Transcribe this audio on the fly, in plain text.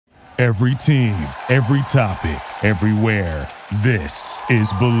Every team, every topic, everywhere. This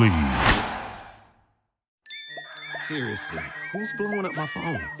is Believe. Seriously, who's blowing up my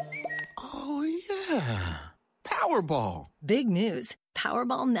phone? Oh, yeah. Powerball. Big news.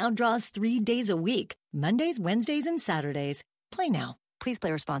 Powerball now draws 3 days a week. Mondays, Wednesdays, and Saturdays. Play now. Please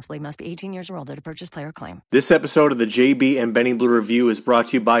play responsibly. Must be 18 years or older to purchase player claim. This episode of the JB and Benny Blue Review is brought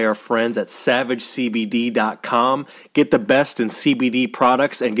to you by our friends at SavageCBD.com. Get the best in CBD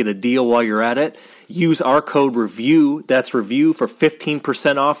products and get a deal while you're at it. Use our code REVIEW, that's REVIEW, for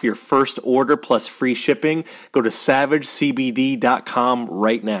 15% off your first order plus free shipping. Go to SavageCBD.com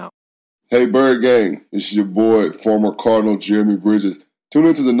right now. Hey, Bird Gang, it's your boy, former Cardinal Jeremy Bridges. Tune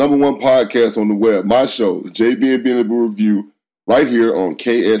into the #1 podcast on the web, my show, the JB and Benny Blue Review, right here on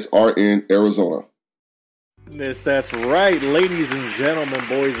KSRN Arizona. Yes, that's right, ladies and gentlemen,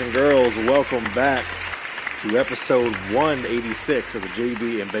 boys and girls, welcome back to episode 186 of the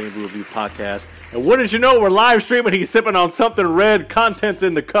JB and Benny Blue Review podcast. And what did you know? We're live streaming. He's sipping on something red. Contents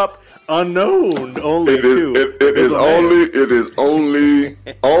in the cup unknown. Only It is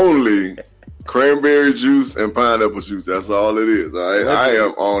only cranberry juice and pineapple juice. That's all it is. All right, I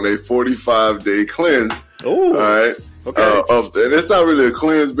am on a 45-day cleanse. Ooh. All right. Okay. And it's not really a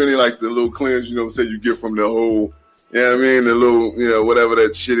cleanse, Benny, like the little cleanse, say you get from the whole, you know what I mean, the little, whatever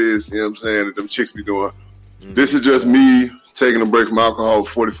that shit is, you know what I'm saying, that them chicks be doing. Mm-hmm. This is just me taking a break from alcohol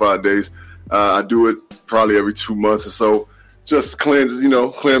for 45 days. I do it probably every 2 months or so. Just cleanse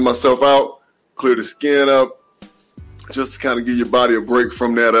myself out, clear the skin up, just to kind of give your body a break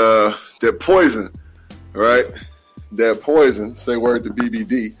from that poison, all right? That poison, say word to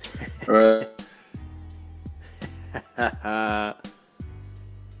BBD, all right?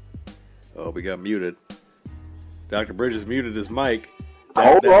 Oh, we got muted. Dr. Bridges muted his mic.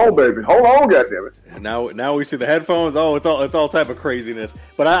 Hold on, baby. Hold on, goddammit. Now we see the headphones. Oh, it's all type of craziness.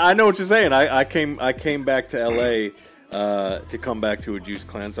 But I know what you're saying. I came back to LA to come back to a juice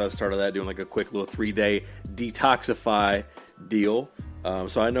cleanse. So I've started that, doing like a quick little 3-day detoxify deal.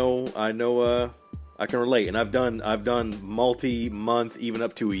 So I know I can relate. And I've done multi-month, even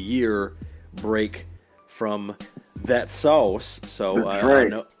up to a year break from that sauce. So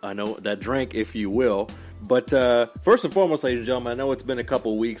I know that drink, if you will. But first and foremost, ladies and gentlemen, I know it's been a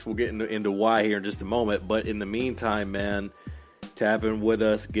couple weeks. We'll get into why here in just a moment. But in the meantime, man, tap in with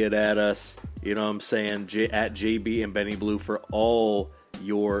us, get at us. You know what I'm saying? At JB and Benny Blue for all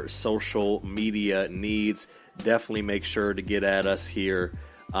your social media needs. Definitely make sure to get at us here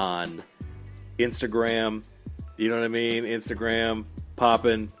on Instagram. You know what I mean? Instagram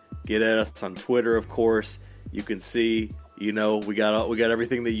popping. Get at us on Twitter, of course. You can see. We got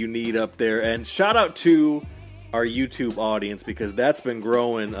everything that you need up there. And shout out to our YouTube audience, because that's been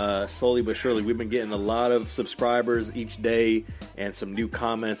growing slowly but surely. We've been getting a lot of subscribers each day and some new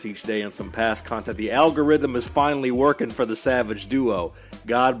comments each day on some past content. The algorithm is finally working for the Savage Duo.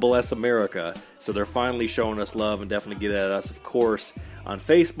 God bless America. So they're finally showing us love, and definitely get at us, of course, on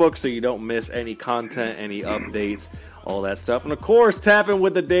Facebook so you don't miss any content, any updates, all that stuff. And, of course, tap in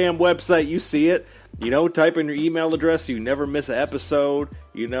with the damn website. You see it. Type in your email address so you never miss an episode,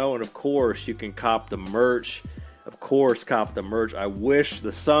 and of course you can cop the merch. I wish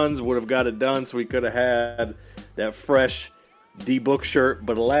the Suns would have got it done so we could have had that fresh D-Book shirt,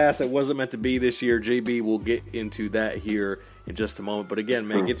 but alas, it wasn't meant to be this year. JB will get into that here in just a moment. But again,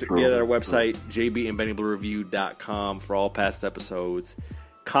 man, get at our website, jbandbennybluereview.com, for all past episodes,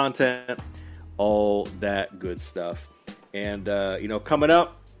 content, all that good stuff. And, coming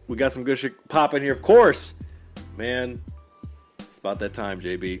up, we got some good shit popping here, of course. Man, it's about that time,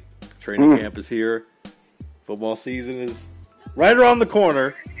 JB. Training camp is here. Football season is right around the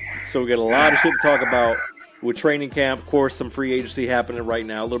corner. So we got a lot of shit to talk about with training camp. Of course, some free agency happening right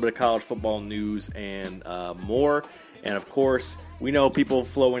now. A little bit of college football news and more. And, of course, we know people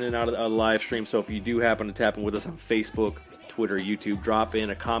flow in and out of the live stream. So if you do happen to tap in with us on Facebook, Twitter, YouTube, drop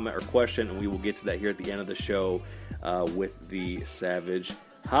in a comment or question, and we will get to that here at the end of the show with the Savage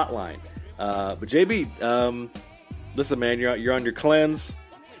Hotline. But JB, listen, man, you're on your cleanse.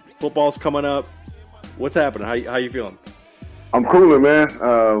 Football's coming up. What's happening? How you feeling? I'm cooling, man.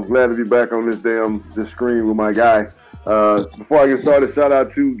 Glad to be back on this screen with my guy. Before I get started, shout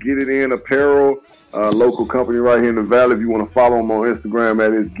out to Get It In Apparel, local company right here in the Valley. If you want to follow them on Instagram,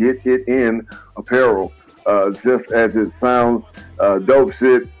 that is Get It In Apparel. Just as it sounds, dope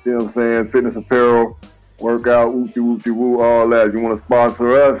shit. You know what I'm saying? Fitness apparel. Workout, whoopty-whoopty-woo, all that. If you want to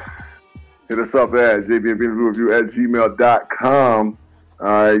sponsor us, hit us up at jbnbluereview@gmail.com. All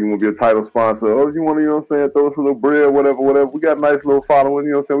right, you want to be a title sponsor. Or if you want to, throw us a little bread, whatever. We got a nice little following,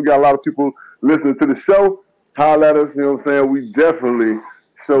 We got a lot of people listening to the show. Holler at us, We definitely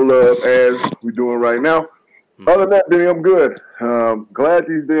show love as we're doing right now. Other than that, Benny, I'm good. Glad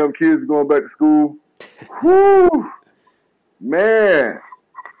these damn kids are going back to school. Whew, man.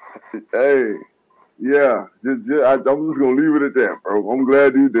 Hey, yeah. I'm just gonna leave it at that, bro. I'm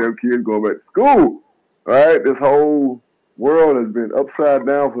glad these damn kids going back to school. All right, this whole world has been upside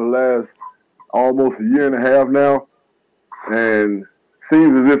down for the last almost a year and a half now, and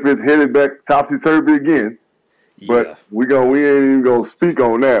seems as if it's headed back topsy-turvy again. Yeah. But we ain't even gonna speak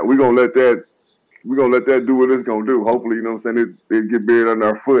on that. We're gonna let that do what it's gonna do. Hopefully, you know what I'm saying, it get buried under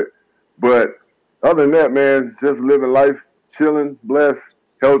our foot. But other than that, man, just living life, chilling, blessed,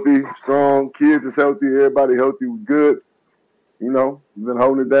 healthy, strong, kids is healthy, everybody healthy, was good. You know, we've been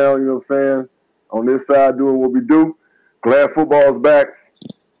holding it down, you know what I'm saying, on this side, doing what we do. Glad football's back.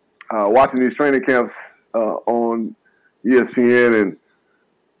 Watching these training camps on ESPN and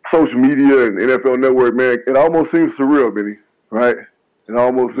social media and NFL Network, man, it almost seems surreal, Benny, right? It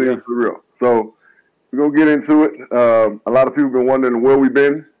almost seems surreal. So we're going to get into it. A lot of people have been wondering where we've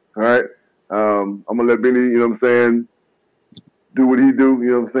been, all right? I'm going to let Benny, you know what I'm saying, do what he do,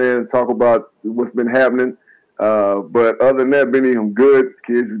 you know what I'm saying, talk about what's been happening. But other than that, Benny, I'm good.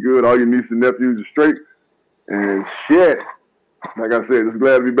 Kids is good. All your nieces and nephews are straight. And shit, like I said, just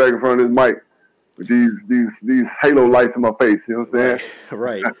glad to be back in front of this mic with these halo lights in my face. You know what I'm saying?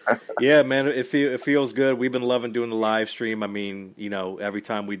 Right. Yeah, man, it feels good. We've been loving doing the live stream. I mean, you know, every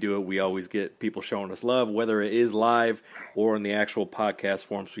time we do it, we always get people showing us love, whether it is live or in the actual podcast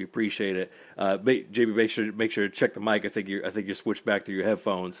form. So we appreciate it. JB, make sure to check the mic. I think you're switched back to your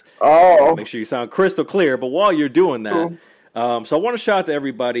headphones. Oh, make sure you sound crystal clear. But while you're doing that, so I want to shout out to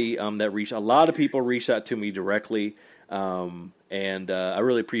everybody that reached. A lot of people reached out to me directly. And I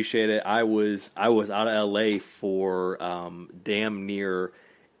really appreciate it. I was out of LA for damn near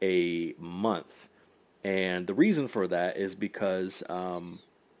a month, and the reason for that is because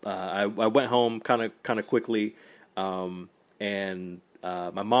I went home kind of quickly, and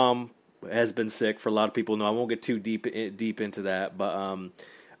my mom has been sick. For a lot of people know, I won't get too deep into that, but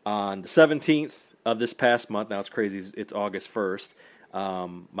on the 17th of this past month, now it's crazy, it's August 1st,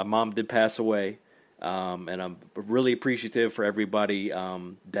 my mom did pass away. And I'm really appreciative for everybody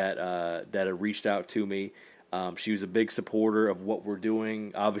that had reached out to me. She was a big supporter of what we're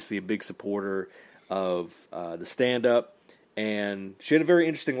doing, obviously a big supporter of the stand-up, and she had a very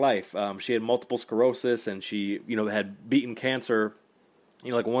interesting life. She had multiple sclerosis, and she, you know, had beaten cancer, you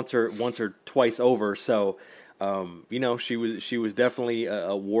know, like once or twice over. So, you know, she was definitely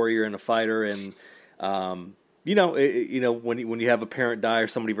a warrior and a fighter, and you know, when you have a parent die or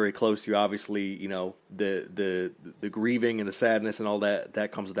somebody very close to you, obviously, you know, the grieving and the sadness and all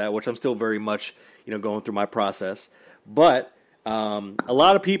that comes with that, which I'm still very much, you know, going through my process. But a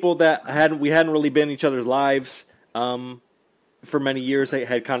lot of people that we hadn't really been in each other's lives for many years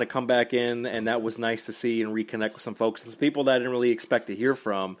had kind of come back in, and that was nice to see and reconnect with some folks. Some people that I didn't really expect to hear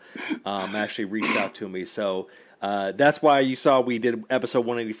from actually reached out to me. So that's why you saw we did episode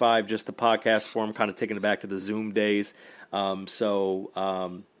 185, just the podcast form, kind of taking it back to the Zoom days.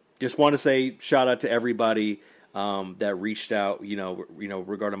 So just want to say shout out to everybody that reached out, you know,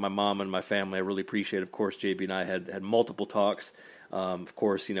 regarding my mom and my family. I really appreciate it. Of course, JB and I had multiple talks. Of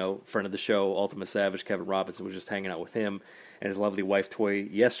course, you know, friend of the show, Ultimate Savage, Kevin Robinson, was just hanging out with him and his lovely wife, Toy,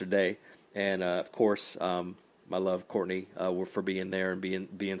 yesterday. And, of course, my love, Courtney, for being there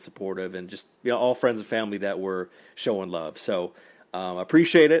and being supportive, and just, you know, all friends and family that were showing love. So I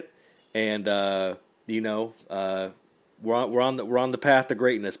appreciate it, and you know, we're on the path to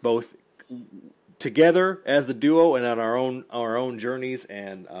greatness, both together as the duo and on our own journeys.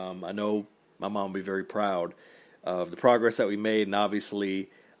 And I know my mom will be very proud of the progress that we made, and obviously,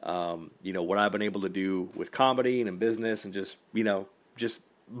 you know, what I've been able to do with comedy and in business, and just, you know, just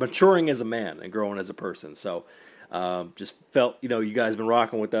maturing as a man and growing as a person. So just felt, you know, you guys have been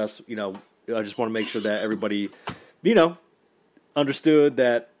rocking with us. You know, I just want to make sure that everybody, you know, understood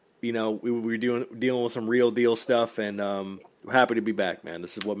that, you know, we were dealing with some real deal stuff, and we're happy to be back, man.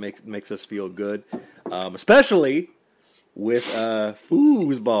 This is what makes us feel good, especially with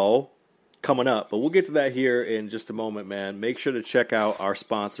foosball coming up. But we'll get to that here in just a moment, man. Make sure to check out our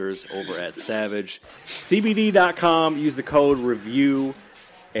sponsors over at SavageCBD.com. Use the code REVIEW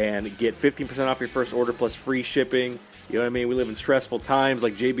and get 15% off your first order plus free shipping. You know what I mean? We live in stressful times,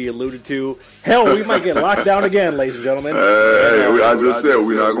 like JB alluded to. Hell, we might get locked down again, ladies and gentlemen. I just said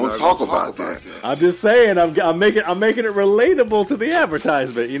we're not going to talk about that. I'm just saying, I'm making it relatable to the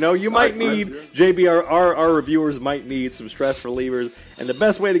advertisement. You know, you might need, JB, our reviewers might need some stress relievers, and the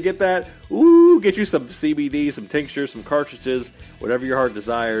best way to get that, get you some CBD, some tinctures, some cartridges, whatever your heart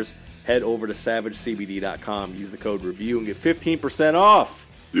desires. Head over to SavageCBD.com. Use the code REVIEW and get 15% off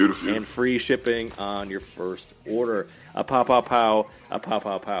Beautiful. And free shipping on your first order. A pow, pow, pow. A pow,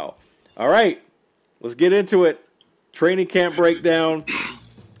 pow, pow. All right. Let's get into it. Training camp breakdown.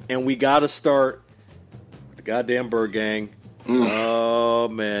 And we got to start with the goddamn Bird Gang. Oh,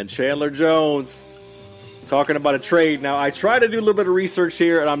 man. Chandler Jones talking about a trade. Now, I try to do a little bit of research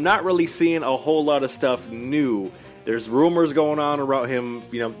here, and I'm not really seeing a whole lot of stuff new. There's rumors going on about him.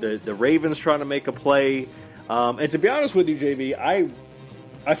 You know, the Ravens trying to make a play. And to be honest with you, JB,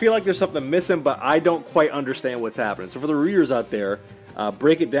 I feel like there's something missing, but I don't quite understand what's happening. So for the readers out there,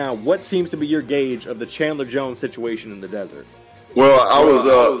 break it down. What seems to be your gauge of the Chandler Jones situation in the desert? Well, I was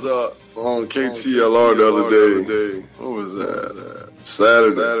on KTLR the other day. What was that?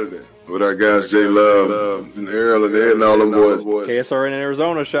 Saturday. With our guys, J Love and Errol and Ed and all them boys. KSRN in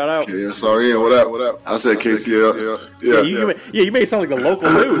Arizona, shout out. KSRN, what up? I said KTL. Yeah, you made it sound like the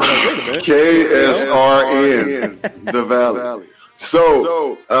local news. Like, wait a minute. KSRN, the Valley.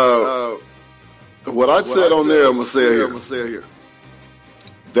 So, what I said on there, I'm going to say it here.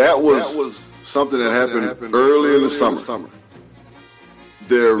 That was something that happened early in the summer.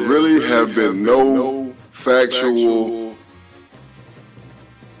 There really have been no factual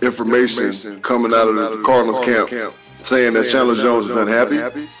information coming out of the Cardinals camp saying that Chandler Jones is unhappy,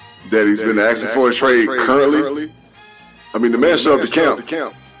 that he's been asking for a trade currently. I mean, the man showed up to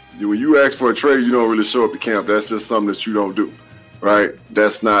camp. When you ask for a trade, you don't really show up to camp. That's just something that you don't do, right?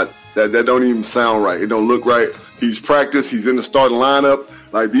 That's not that don't even sound right. It don't look right. He's practiced. He's in the starting lineup.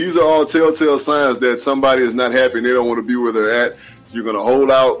 Like, these are all telltale signs that somebody is not happy and they don't want to be where they're at. You're going to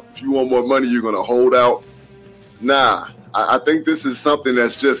hold out. If you want more money, you're going to hold out. Nah. I think this is something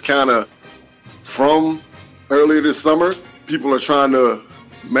that's just kind of from earlier this summer. People are trying to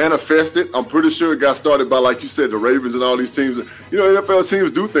manifest it. I'm pretty sure it got started by, like you said, the Ravens and all these teams. You know, NFL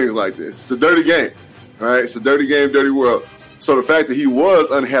teams do things like this. It's a dirty game, right? It's a dirty game, dirty world. So the fact that he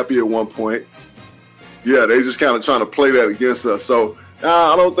was unhappy at one point, yeah, they just kind of trying to play that against us. So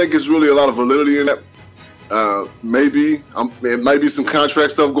I don't think it's really a lot of validity in that. Maybe it might be some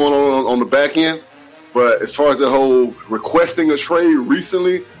contract stuff going on the back end. But as far as that whole requesting a trade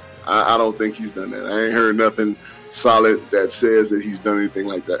recently, I don't think he's done that. I ain't heard nothing solid that says that he's done anything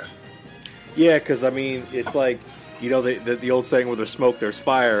like that. Yeah, because, I mean, it's like, you know, the old saying, where there's smoke, there's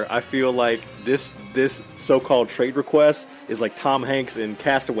fire. I feel like this so-called trade request is like Tom Hanks in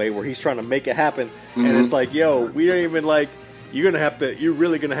Castaway, where he's trying to make it happen. Mm-hmm. And it's like, yo, we don't even, like, you're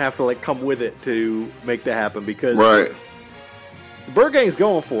really going to have to, like, come with it to make that happen, because right. The Bird Gang's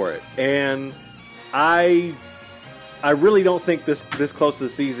going for it. And I really don't think this close to the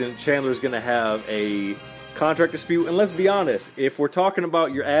season Chandler's going to have a contract dispute. And let's be honest, if we're talking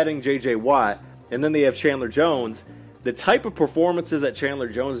about you're adding J.J. Watt and then they have Chandler Jones, the type of performances that Chandler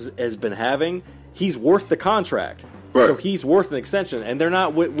Jones has been having, he's worth the contract. Right. So he's worth an extension. And they're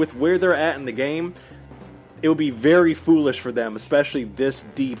not, with where they're at in the game, it would be very foolish for them, especially this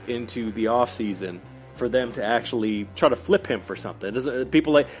deep into the offseason, for them to actually try to flip him for something.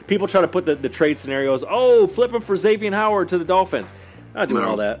 People try to put the trade scenarios. Oh, flip him for Xavier Howard to the Dolphins. Not doing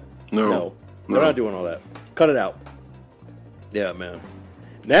all that. No, they're not doing all that. Cut it out. Yeah, man.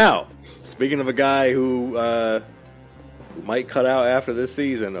 Now, speaking of a guy who might cut out after this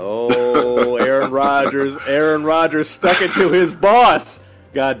season. Oh, Aaron Rodgers. Aaron Rodgers stuck it to his boss.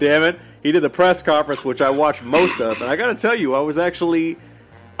 God damn it. He did the press conference, which I watched most of, and I got to tell you,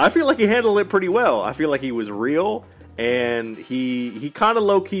 I feel like he handled it pretty well. I feel like he was real, and he kind of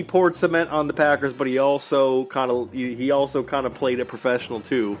low-key poured cement on the Packers, but he also kind of played it professional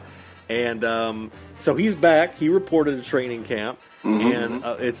too. And so he's back. He reported a training camp, and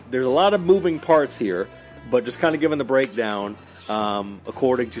there's a lot of moving parts here, but just kind of giving the breakdown.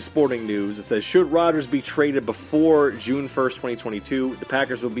 According to Sporting News, it says, should Rodgers be traded before June 1st, 2022, the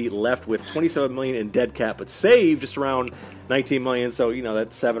Packers will be left with $27 million in dead cap, but save just around $19 million. So, you know,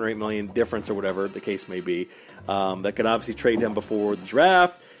 that's $7 or $8 million difference or whatever the case may be. That could obviously trade him before the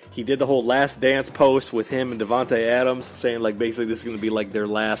draft. He did the whole last dance post with him and Devontae Adams, saying, like, basically this is going to be like their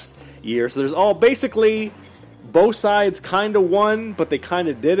last year. So there's all basically both sides kind of won, but they kind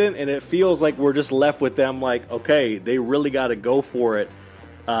of didn't, and it feels like we're just left with them like, okay, they really got to go for it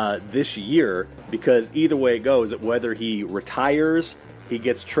this year, because either way it goes, whether he retires, he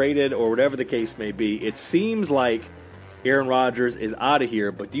gets traded, or whatever the case may be, it seems like Aaron Rodgers is out of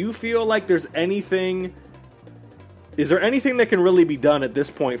here. But do you feel like is there anything that can really be done at this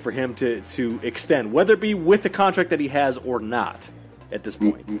point for him to extend, whether it be with the contract that he has or not at this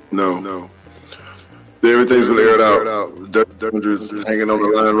point? No. Everything's been aired out. Rodgers is hanging on the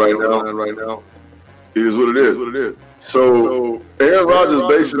line right now. It is what it is. So Aaron Rodgers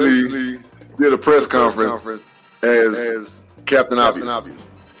basically did a press conference as Captain Obvious.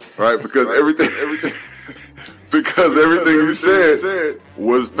 right? Because everything you said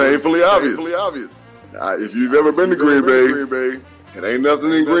was painfully obvious. If you've ever been to Green Bay, it ain't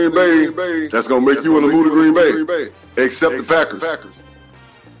nothing in Green Bay that's going to make you want to move to Green Bay, except the Packers.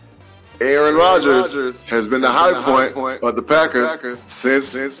 Aaron Rodgers has been the high point of the Packers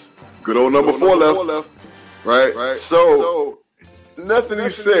since good old number 4 left, right? So nothing he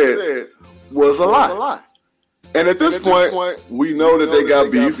said was a lie. And at this point, we know that they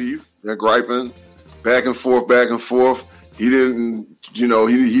got beef. They're griping back and forth. He didn't,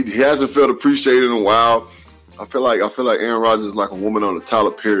 he hasn't felt appreciated in a while. I feel like Aaron Rodgers is like a woman on a Tyler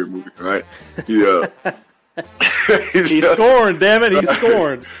Perry movie, right? Yeah. He's scoring, damn it, he's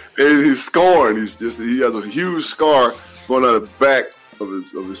scoring. He's scoring. He has a huge scar going on the back of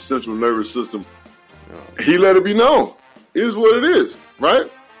his central nervous system. He let it be known. It is what it is,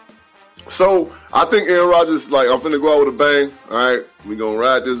 right? So I think Aaron Rodgers is like, I'm finna go out with a bang. All right, we gonna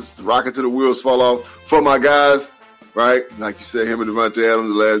ride this rocket till the wheels fall off for my guys, right? Like you said, him and Devontae Adams,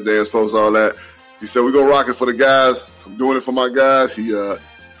 the last dance post, all that. He said, we're gonna rock it for the guys. I'm doing it for my guys. He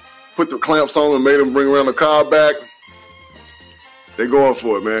put the clamps on and made them bring around the car back. They going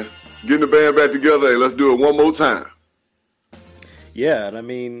for it, man. Getting the band back together. Hey, let's do it one more time. Yeah, and I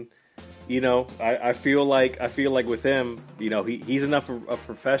mean, I feel like with him, he's enough of a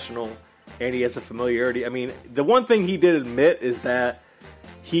professional, and he has a familiarity. I mean, the one thing he did admit is that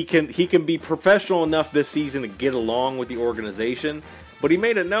he can be professional enough this season to get along with the organization. But he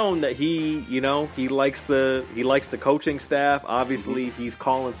made it known that he likes the coaching staff. Obviously, he's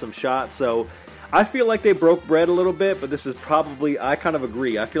calling some shots. So I feel like they broke bread a little bit, but this is probably, I kind of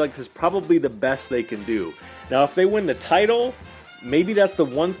agree. I feel like this is probably the best they can do. Now, if they win the title, maybe that's the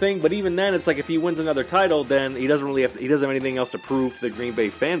one thing. But even then, it's like if he wins another title, then he doesn't have anything else to prove to the Green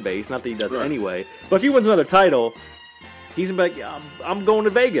Bay fan base. Not that he does anyway. But if he wins another title, he's gonna be like, I'm going to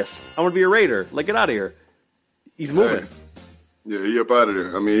Vegas. I'm gonna be a Raider. Like, get out of here. He's moving. Right. Yeah, he up out of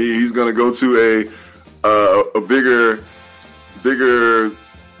there. I mean, he's going to go to a bigger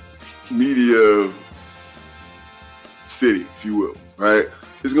media city, if you will, right?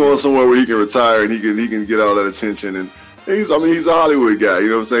 He's going somewhere where he can retire and he can get all that attention. And he's a Hollywood guy. You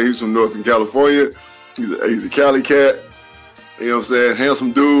know what I'm saying? He's from Northern California. He's a Cali cat. You know what I'm saying?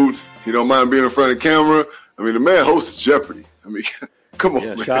 Handsome dude. He don't mind being in front of the camera. I mean, the man hosts Jeopardy. I mean, come on,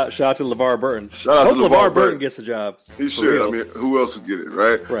 man. Shout out to LeVar Burton. Shout out to LeVar Burton gets the job. He should. Real. I mean, who else would get it,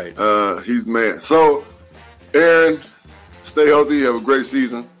 right? Right. He's the man. So, Aaron, stay healthy. Have a great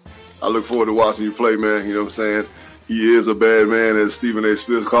season. I look forward to watching you play, man. You know what I'm saying? He is a bad man, as Stephen A.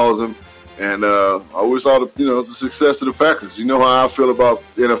 Smith calls him. And I wish all the success to the Packers. You know how I feel about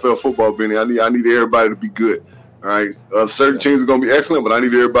NFL football, Benny. I need everybody to be good. All right. Certain teams are going to be excellent, but I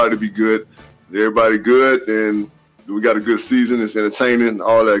need everybody to be good. Everybody good, and we got a good season. It's entertaining,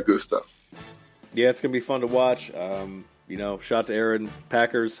 all that good stuff. Yeah, it's gonna be fun to watch. Shout out to Aaron,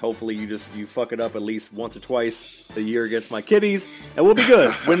 Packers. Hopefully, you fuck it up at least once or twice a year against my Kitties, and we'll be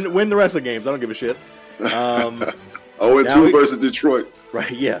good. Win the rest of the games. I don't give a shit. 0-2 versus Detroit. Right?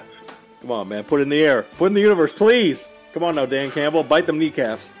 Yeah. Come on, man. Put it in the air. Put it in the universe, please. Come on now, Dan Campbell. Bite them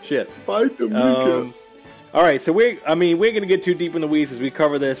kneecaps. Shit. Bite them kneecaps. All right, so we ain't going to get too deep in the weeds as we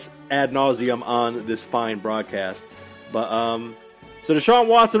cover this ad nauseum on this fine broadcast. But so Deshaun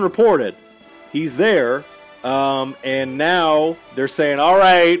Watson reported he's there, and now they're saying, all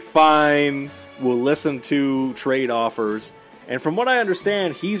right, fine, we'll listen to trade offers. And from what I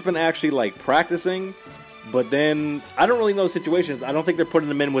understand, he's been actually practicing, but then I don't really know the situations. I don't think they're putting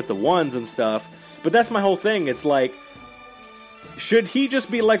him in with the ones and stuff. But that's my whole thing. It's like, should he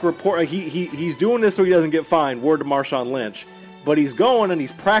just be he's doing this so he doesn't get fined, word to Marshawn Lynch, but he's going and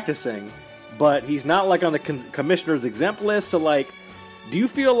he's practicing, but he's not on the commissioner's exempt list. So do you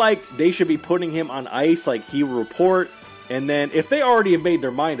feel like they should be putting him on ice, he will report, and then if they already have made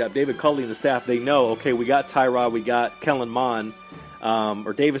their mind up, David Culley and the staff, they know, okay, we got Tyrod, we got Kellen Mond,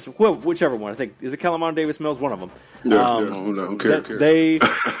 or Davis, whichever one. I think, is it Kellen Mond or Davis Mills? One of them. Who cares?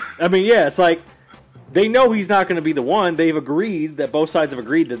 It's like, they know he's not going to be the one. They've agreed that both sides have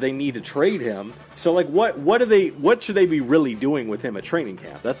agreed that they need to trade him. So, what should they be really doing with him at training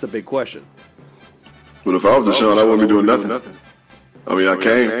camp? That's the big question. Well, if I was Deshaun, I wouldn't be doing nothing. I mean, I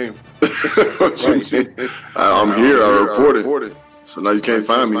came. I'm here. I reported. So now you can't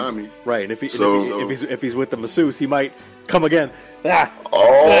find me. Right. And if he's with the masseuse, he might come again. Yes,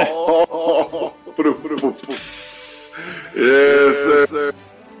 sir.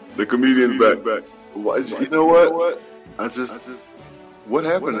 The comedian's back. You know what? I just what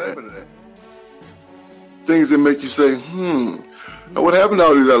happened to that? Things that make you say, Now, what happened to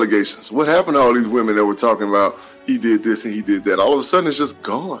all these allegations? What happened to all these women that were talking about he did this and he did that. All of a sudden, it's just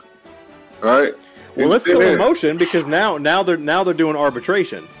gone. Right? Well, it's still in motion because now they're doing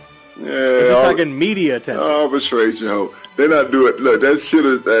arbitration. Yeah, it's just like in media attention. Arbitration, ho. They're not doing. Look, that shit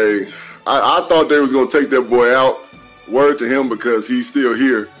is a. I thought they was gonna take that boy out. Word to him because he's still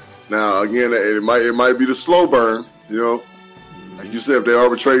here. Now again, it might be the slow burn. You know, like you said, if they're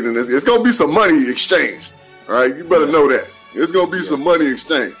arbitrating this, it's gonna be some money exchange. All right, you better know that it's gonna be some money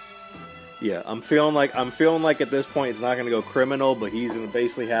exchange. Yeah, I'm feeling like at this point it's not gonna go criminal, but he's gonna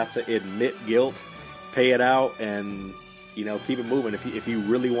basically have to admit guilt, pay it out, and keep it moving if he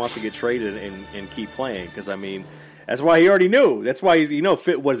really wants to get traded and keep playing. Because I mean, that's why he already knew. That's why he's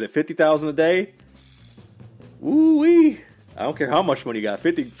what is it, $50,000 a day? Woo-wee. I don't care how much money you got,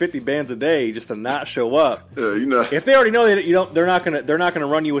 50 bands a day just to not show up. If they already know that they're not gonna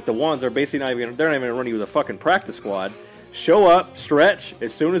run you with the ones. They're basically not even gonna run you with a fucking practice squad. Show up, stretch.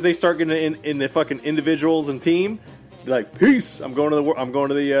 As soon as they start getting in the fucking individuals and team, be like, peace. I'm going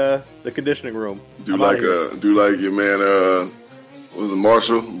to the conditioning room. Do like your man. Was it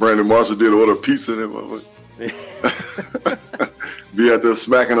Marshall? Brandon Marshall did order pizza. Be out there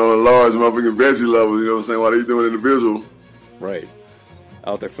smacking on a large motherfucking veggie level. You know what I'm saying? While they doing individual. Right.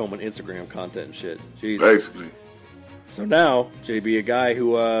 Out there filming Instagram content and shit. Jesus. Basically. So now, JB, a guy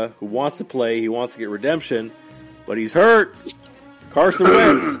who wants to play, he wants to get redemption, but he's hurt. Carson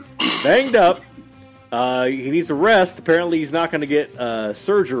Wentz, banged up. He needs to rest. Apparently, he's not going to get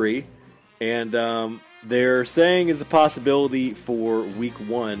surgery, and they're saying it's a possibility for Week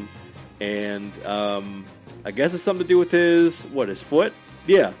 1. And I guess it's something to do with his foot.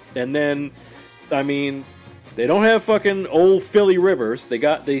 Yeah, and then I mean, they don't have fucking old Philly Rivers.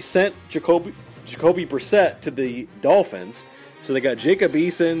 They sent Jacoby Brissett to the Dolphins, so they got Jacob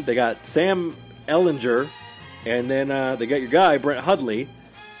Eason, they got Sam Ellinger, and then they got your guy Brent Hundley.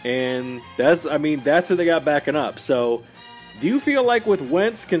 And that's who they got backing up. So, do you feel like with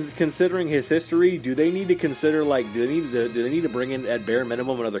Wentz, considering his history, do they need to consider do they need to bring in at bare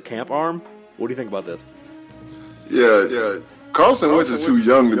minimum another camp arm? What do you think about this? Yeah. Carson Wentz is too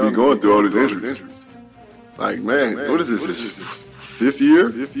young to be going through all these injuries. Like, man, what is this? This is fifth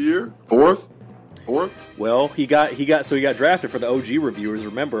year, fourth. Well, he got drafted for the OG reviewers.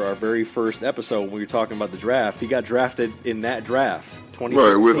 Remember our very first episode when we were talking about the draft? He got drafted in that draft,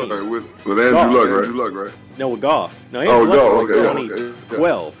 2016. With Andrew Luck, right? No, with Goff. No, Goff. Okay,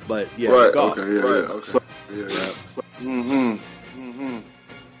 2012, but yeah, right, Goff. Okay, yeah. Mm-hmm.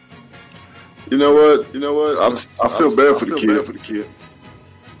 You know what? I feel bad for the kid,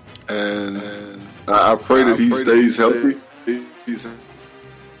 and I pray that he stays healthy.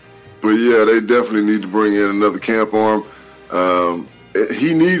 But yeah, they definitely need to bring in another camp arm.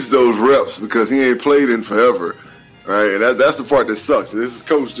 He needs those reps because he ain't played in forever, right? And that's the part that sucks. This is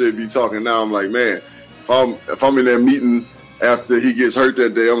Coach JB talking now. I'm like, man, if I'm in that meeting after he gets hurt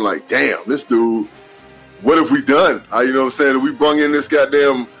that day, I'm like, damn, this dude, what have we done? You know what I'm saying? We brung in this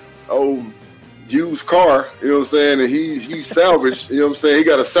goddamn old used car, you know what I'm saying? And he salvaged, you know what I'm saying? He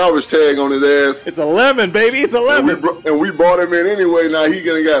got a salvage tag on his ass. It's a lemon, baby. It's a lemon. And we brought him in anyway. Now he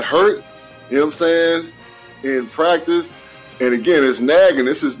gonna get hurt, you know what I'm saying? In practice. And again, it's nagging.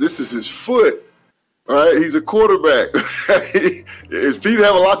 This is his foot. All right, he's a quarterback. His feet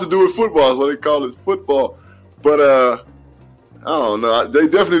have a lot to do with football. That's what they call it, football. But I don't know. They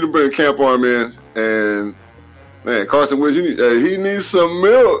definitely need to bring a camp arm in. And man, Carson Wentz, he needs some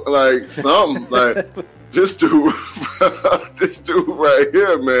milk, like something, like this dude right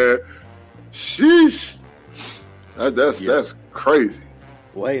here, man. Sheesh, that's crazy.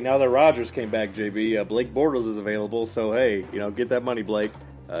 Well, hey, now that Rodgers came back, JB, Blake Bortles is available. So hey, get that money, Blake.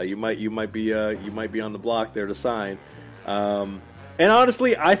 You might be on the block there to sign. And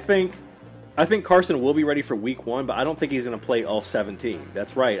honestly, I think Carson will be ready for Week 1, but I don't think he's going to play all 17.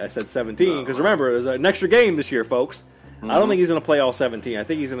 That's right, I said 17 because remember, there's an extra game this year, folks. Mm-hmm. I don't think he's going to play all 17. I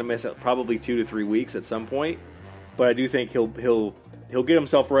think he's going to miss probably 2 to 3 weeks at some point. But I do think he'll get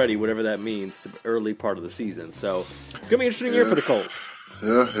himself ready, whatever that means, to the early part of the season. So it's going to be an interesting year for the Colts.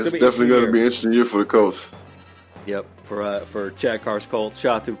 Yeah, it's definitely going to be an interesting year for the Colts. Yep, for Chad Carr's Colts.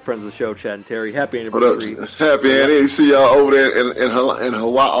 Shout out to friends of the show, Chad and Terry. Happy anniversary. Happy anniversary. See y'all over there in Hawaii, you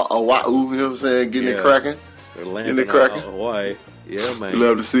know what I'm saying? Getting it cracking. They're landing in Hawaii. Yeah, man. We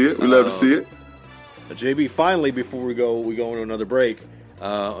love to see it. JB, finally, before we go into another break,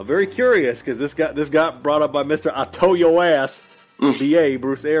 I'm very curious because this got brought up by Mr. I Told Your Ass, BA,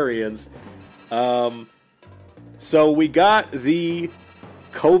 Bruce Arians. So we got the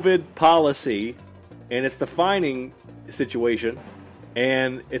COVID policy, and it's the fining situation,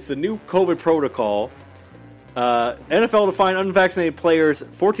 and it's the new COVID protocol. NFL to fine unvaccinated players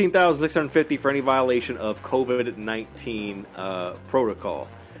 $14,650 for any violation of COVID-19 protocol.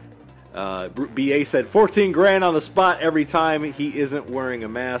 BA said $14,000 on the spot every time he isn't wearing a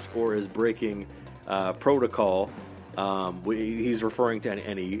mask or is breaking protocol. He's referring to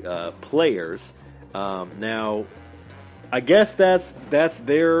any players. Now, I guess that's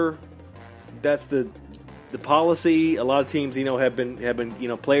the policy. A lot of teams, have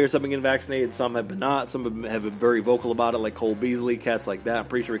been players have been getting vaccinated. Some have been not. Some have been very vocal about it, like Cole Beasley, cats like that. I'm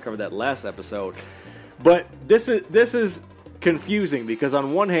pretty sure we covered that last episode. But this is confusing because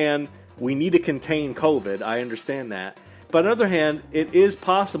on one hand, we need to contain COVID. I understand that. But on the other hand, it is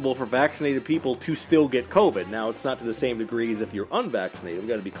possible for vaccinated people to still get COVID. Now, it's not to the same degree as if you're unvaccinated. We've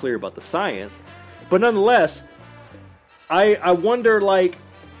got to be clear about the science. But nonetheless, I wonder,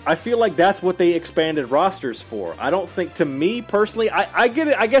 I feel like that's what they expanded rosters for. I don't think, to me personally, I get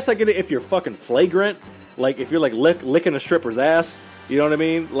it. I guess I get it if you're fucking flagrant. Like, if you're, licking a stripper's ass. You know what I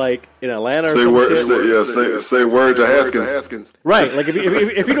mean? Like in Atlanta or something. Say word to Haskins. Right. Like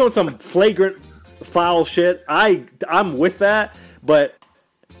if you're doing some flagrant foul shit, I'm with that. But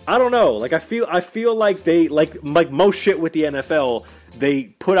I don't know. Like I feel like they like most shit with the NFL, they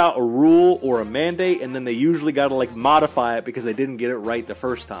put out a rule or a mandate and then they usually got to modify it because they didn't get it right the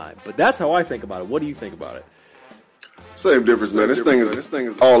first time. But that's how I think about it. What do you think about it? Same difference, man. This thing is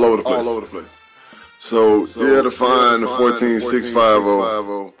all over the place. So you had to find the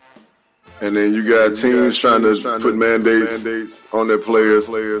 14,650, and then you got teams trying to put mandates on their players.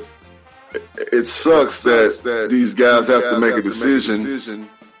 It sucks that these guys have to make a decision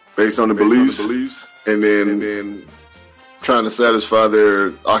based on the beliefs, and then trying to satisfy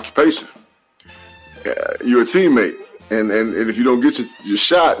their occupation. You're a teammate, and if you don't get your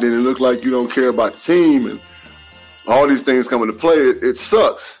shot, then it looks like you don't care about the team, and all these things come into play. It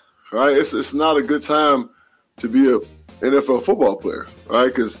sucks. Right, it's not a good time to be a NFL football player, right?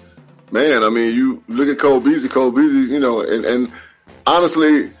 Because, man, I mean, you look at Cole Beasley, and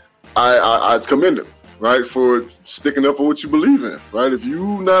honestly, I commend him, right, for sticking up for what you believe in, right? If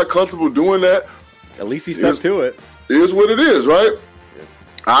you're not comfortable doing that, at least he stuck to it. It is what it is, right? Yeah.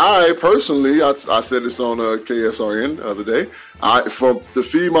 I personally, I said this on KSRN the other day, to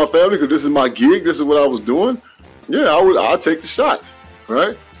feed my family, because this is my gig, this is what I was doing. Yeah, I'd take the shot,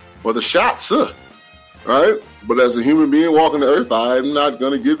 right? Well, the shots, right? But as a human being walking the earth, I'm not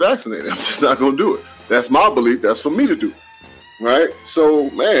going to get vaccinated. I'm just not going to do it. That's my belief. That's for me to do, right?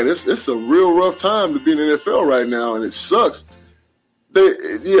 So, man, it's a real rough time to be in the NFL right now, and it sucks.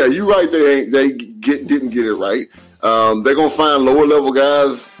 You're right. They didn't get it right. They're going to find lower level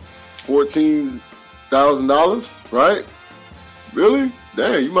guys $14,000, right? Really?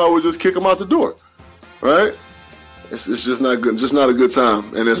 Dang, you might as well just kick them out the door, right? It's just not good. Just not a good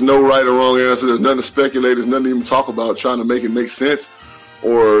time. And there's no right or wrong answer. There's nothing to speculate. There's nothing to even talk about trying to make it make sense.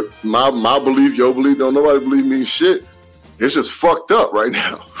 Or my belief, your belief, don't nobody believe means shit. It's just fucked up right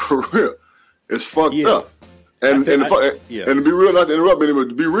now. For real. It's fucked up. And to be real, not to interrupt me, but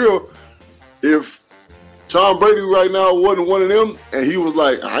to be real, if Tom Brady right now wasn't one of them and he was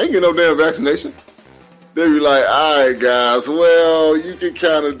like, I ain't getting no damn vaccination, they'd be like, all right, guys, well, you can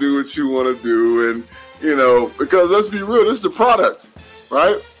kind of do what you want to do. And because let's be real, this is a product,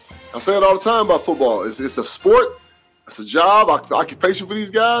 right? I say it all the time about football. It's a sport, it's a job, occupation for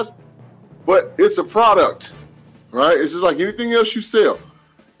these guys, but it's a product, right? It's just like anything else you sell.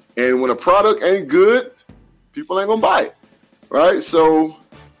 And when a product ain't good, people ain't gonna buy it, right? So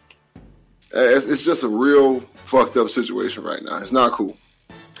it's just a real fucked up situation right now. It's not cool.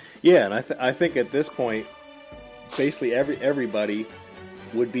 Yeah, and I think at this point, basically everybody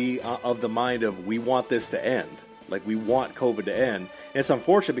would be of the mind of, we want this to end. Like, we want COVID to end. And it's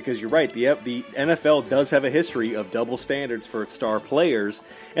unfortunate because you're right. The NFL does have a history of double standards for its star players.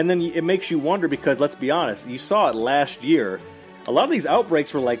 And then it makes you wonder because, let's be honest, you saw it last year. A lot of these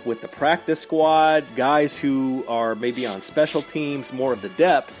outbreaks were like with the practice squad, guys who are maybe on special teams, more of the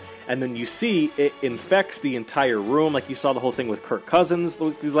depth. And then you see it infects the entire room. Like you saw the whole thing with Kirk Cousins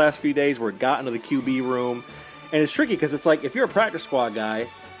these last few days where it got into the QB room. And it's tricky because it's like, if you're a practice squad guy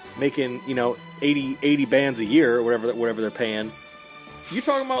making, 80 bands a year or whatever they're paying, you're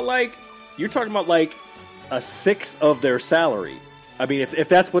talking about like a sixth of their salary. I mean, if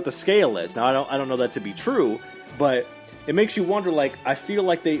that's what the scale is. Now, I don't know that to be true, but it makes you wonder, like, I feel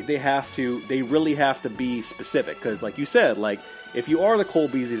like they really have to be specific. Because like you said, like, if you are the Cole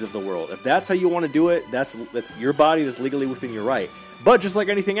Beasleys of the world, if that's how you want to do it, that's your body that's legally within your right. But just like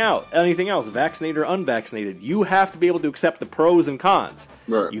anything else, vaccinated or unvaccinated, you have to be able to accept the pros and cons.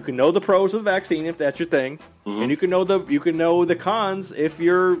 Right. You can know the pros of the vaccine if that's your thing, and you can know the cons if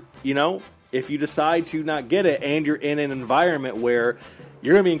you're, if you decide to not get it and you're in an environment where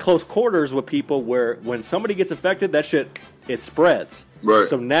you're going to be in close quarters with people where when somebody gets infected, that shit, it spreads. Right.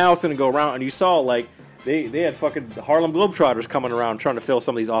 So now it's going to go around. And you saw, like, they had fucking Harlem Globetrotters coming around trying to fill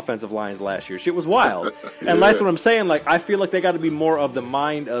some of these offensive lines last year. Shit was wild. And that's what I'm saying. Like, I feel like they got to be more of the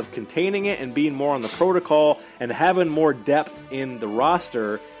mind of containing it and being more on the protocol and having more depth in the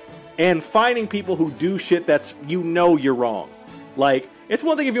roster and finding people who do shit that's, you're wrong. Like, it's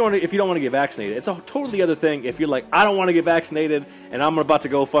one thing if you don't want to get vaccinated. It's a totally other thing if you're like, I don't want to get vaccinated and I'm about to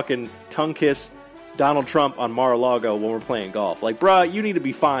go fucking tongue kiss Donald Trump on Mar-a-Lago when we're playing golf. Like, bruh, you need to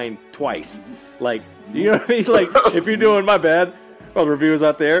be fined twice. Like, you know what I mean? Like, if you're doing, my bad, all the reviewers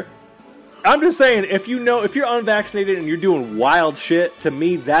out there. I'm just saying, if you're unvaccinated and you're doing wild shit, to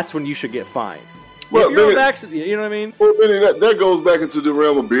me, that's when you should get fined. Well, if you're unvaccinated, you know what I mean? Well, Benny, that goes back into the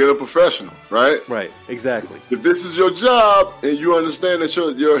realm of being a professional, right? Right, exactly. If this is your job and you understand that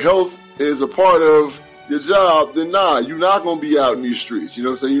your health is a part of your job, then you're not going to be out in these streets. You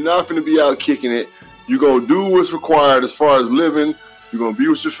know what I'm saying? You're not going to be out kicking it. You're going to do what's required as far as living. You're going to be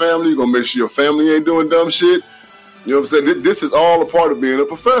with your family. You're going to make sure your family ain't doing dumb shit. You know what I'm saying? This is all a part of being a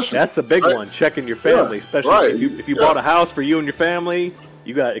professional. That's the big one, checking your family, especially if you bought a house for you and your family.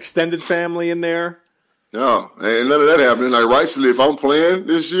 You got extended family in there. No, ain't none of that happening. Like, rightfully, if I'm playing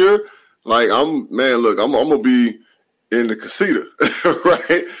this year, like, I'm going to be in the casita,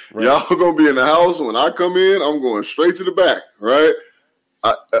 right? Y'all going to be in the house. When I come in, I'm going straight to the back, right?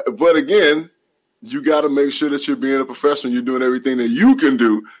 But again, you got to make sure that you're being a professional. You're doing everything that you can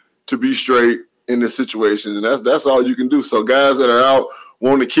do to be straight in this situation. And that's all you can do. So guys that are out,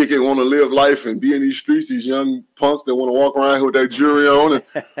 want to kick it, want to live life and be in these streets, these young punks that want to walk around here with that jewelry on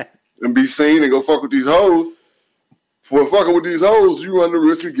and be seen and go fuck with these hoes. Well, fucking with these hoes, you run the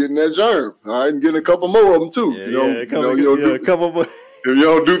risk of getting that germ, all right, and getting a couple more of them too. A couple more. If you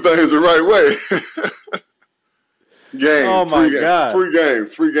don't do things the right way. Game. Oh my God. Free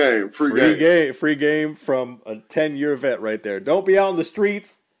game from a 10-year vet right there. Don't be out in the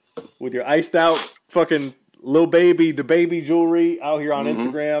streets with your iced out fucking little baby, the baby jewelry out here on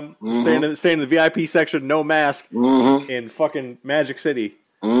Instagram, staying in the VIP section, no mask in fucking Magic City.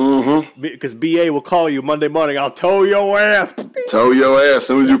 Because BA will call you Monday morning. I'll tow your ass. Tow your ass. As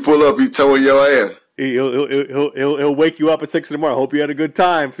soon as you pull up, he towing your ass. He'll wake you up at 6 a.m. Hope you had a good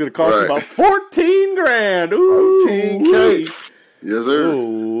time. It's going to cost you about $14,000. Ooh, $14K. Yes, sir.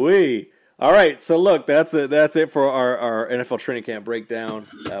 Ooh-wee. All right, so look, that's it for our NFL training camp breakdown.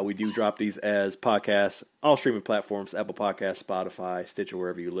 We do drop these as podcasts, all streaming platforms, Apple Podcasts, Spotify, Stitcher,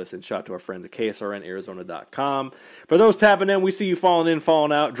 wherever you listen. Shout out to our friends at KSRNArizona.com. For those tapping in, we see you falling in,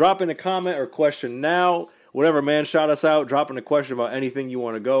 falling out. Drop in a comment or question now. Whatever, man, shout us out. Drop in a question about anything you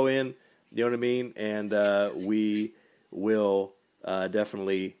want to go in. You know what I mean? And we will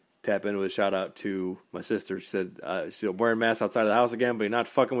definitely tap into a shout out to my sister. She said she's wearing masks outside of the house again, but you're not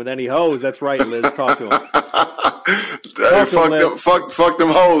fucking with any hoes. That's right, Liz. Talk to him. Fuck them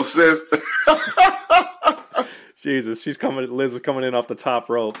hoes, sis. Jesus, Liz is coming in off the top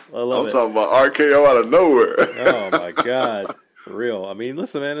rope. I love it. I'm talking about RKO out of nowhere. Oh my God, for real. I mean,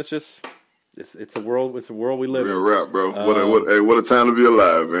 listen, man. It's a world. It's a world we live in. Real rap, bro. What a time to be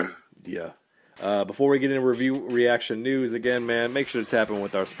alive, man. Yeah. Before we get into review reaction news, again, man, make sure to tap in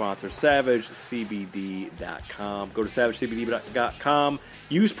with our sponsor, SavageCBD.com. Go to SavageCBD.com.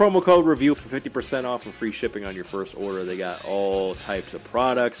 Use promo code REVIEW for 50% off and free shipping on your first order. They got all types of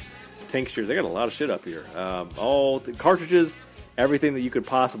products, tinctures. They got a lot of shit up here. All the cartridges, everything that you could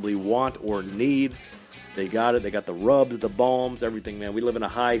possibly want or need. They got it. They got the rubs, the balms, everything, man. We live in a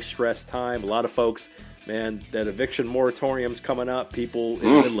high-stress time. A lot of folks... Man, that eviction moratorium's coming up. People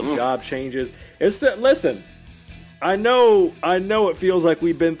in the middle of job changes. Listen, I know it feels like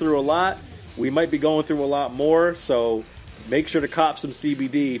we've been through a lot. We might be going through a lot more, so make sure to cop some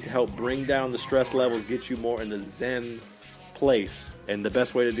CBD to help bring down the stress levels, get you more in the zen place. And the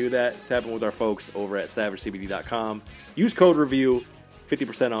best way to do that, tap in with our folks over at SavageCBD.com. Use code REVIEW,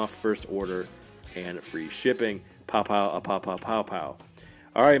 50% off first order, and free shipping. Pow, pow, pow, pow, pow, pow.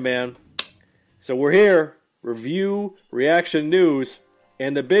 All right, man. So we're here, review, reaction news,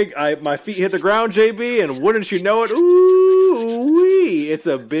 and the big, my feet hit the ground, JB, and wouldn't you know it, ooh-wee, it's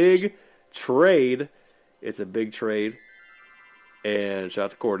a big trade. And shout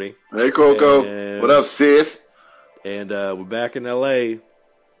out to Courtney. Hey, Coco. What up, sis? And we're back in L.A.,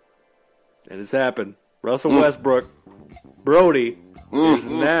 and it's happened. Russell Westbrook, Brody, is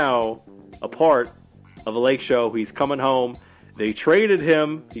now a part of the Lake Show. He's coming home. They traded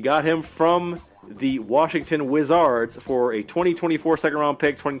him. He got him from the Washington Wizards for a 2024 second-round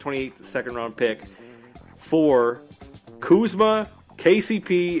pick, 2028 second-round pick for Kuzma,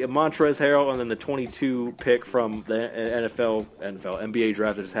 KCP, Montrezl Harrell, and then the 22 pick from the NBA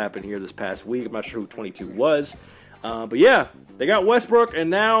draft that just happened here this past week. I'm not sure who 22 was. But yeah, they got Westbrook, and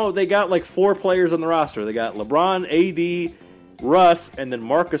now they got like 4 players on the roster. They got LeBron, AD, Russ, and then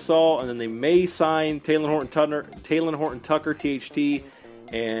Marc Gasol, and then they may sign Talen Horton-Tucker, THT,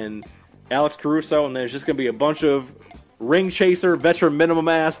 and Alex Caruso, and there's just going to be a bunch of ring chaser, veteran minimum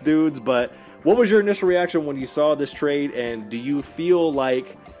ass dudes. But what was your initial reaction when you saw this trade, and do you feel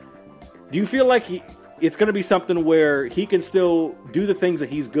like it's going to be something where he can still do the things that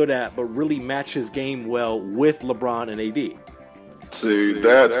he's good at, but really match his game well with LeBron and AD? See,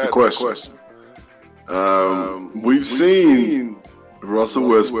 that's the question. We've seen Russell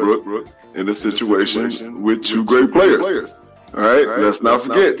Westbrook in a situation with 2 great players. All right, let's not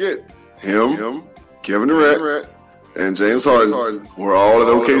forget him, Kevin Durant, and James Harden were all at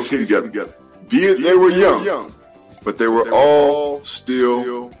OKC together. Be it they were young, but they were all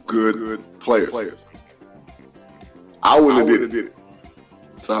still good players. I wouldn't have did it.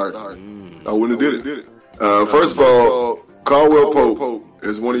 Sorry. I wouldn't have did it. First of all, Caldwell Pope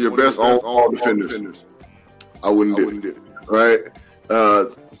is one of your best on-ball defenders. I wouldn't did it. Right?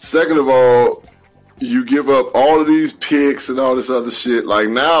 Second of all, you give up all of these picks and all this other shit. Like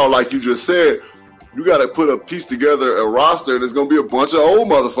now, like you just said, you got to put a piece together, a roster, and there's going to be a bunch of old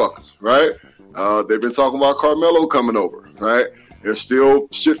motherfuckers, right? They've been talking about Carmelo coming over, right? There's still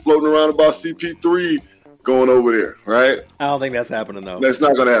shit floating around about CP3 going over there, right? I don't think that's happening, though. That's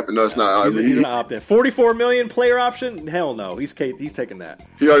not going to happen. No, it's not. He's going to opt in. $44 million player option? Hell no. He's taking that.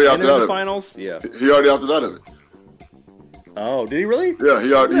 He already opted out of it. Finals? Yeah. He already opted out of it. Oh, did he really? Yeah,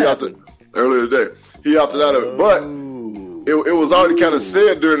 he opted earlier today. He opted out of it, but it was already kind of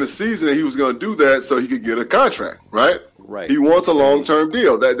said during the season that he was going to do that so he could get a contract, right? Right. He wants a long-term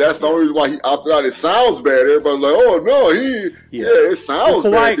deal. That's the only reason why he opted out. It sounds bad. Everybody's like, "Oh no, it sounds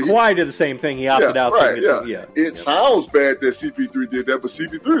bad." Kawhi did the same thing. He opted out. Right. It sounds bad that CP3 did that, but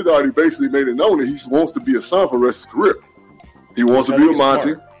CP3 has already basically made it known that he wants to be a son for the rest of his career. He wants to be with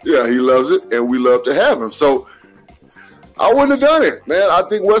Monty. Smart. Yeah, he loves it, and we love to have him. So I wouldn't have done it, man. I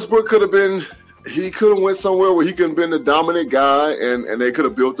think Westbrook could have been. He could have went somewhere where he could have been the dominant guy, and they could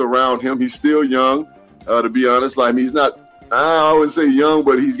have built around him. He's still young, to be honest. Like, I mean, he's not, I wouldn't say young,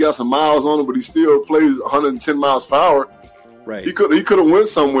 but he's got some miles on him, but he still plays 110 miles per hour. Right. He could have went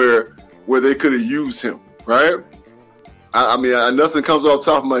somewhere where they could have used him, right? I mean, nothing comes off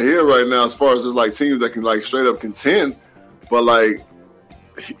the top of my head right now as far as just, like, teams that can, like, straight up contend. But, like,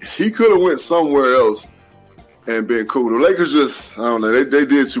 he could have went somewhere else and been cool. The Lakers just, I don't know, they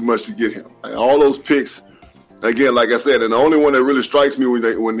did too much to get him. Like, all those picks, again, like I said, and the only one that really strikes me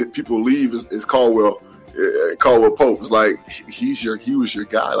when people leave is Caldwell Pope. It's like he was your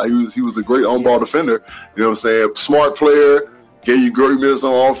guy. Like he was a great on-ball defender. You know what I'm saying? Smart player, gave you great minutes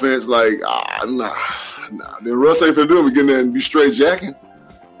on offense. Like nah. Then Russ ain't finna do him, getting there and be straight jacking,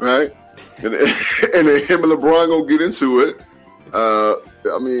 right? And then him and LeBron gonna get into it.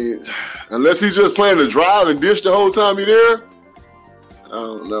 I mean, unless he's just playing to drive and dish the whole time you're there, I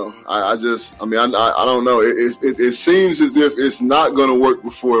don't know. I don't know. It seems as if it's not going to work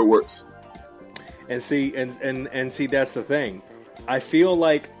before it works. And see, and see, that's the thing. I feel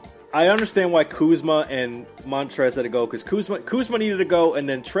like I understand why Kuzma and Montrez had to go, because Kuzma needed to go, and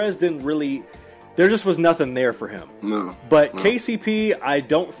then Trez didn't really. There just was nothing there for him. No. But KCP, I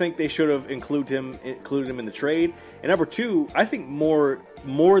don't think they should have included him in the trade. And number two, I think more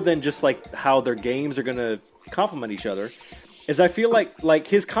than just like how their games are going to complement each other, is I feel like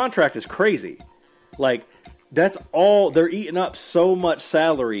his contract is crazy. Like that's all they're eating up so much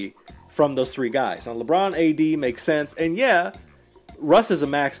salary from those 3 guys. Now LeBron, AD makes sense, and yeah, Russ is a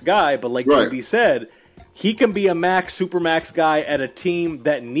max guy, but like JB said, he can be a max, super max guy at a team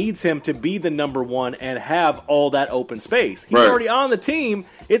that needs him to be the number one and have all that open space. He's already on the team.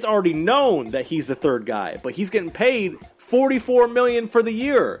 It's already known that he's the 3rd guy, but he's getting paid $44 million for the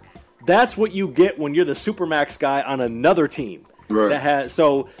year. That's what you get when you're the super max guy on another team. Right. That has,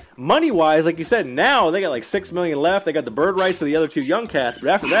 so money wise, like you said, now they got like $6 million left. They got the bird rights to the other 2 young cats, but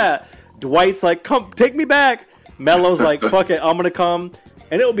after that, Dwight's like, come take me back. Melo's like, fuck it, I'm gonna come.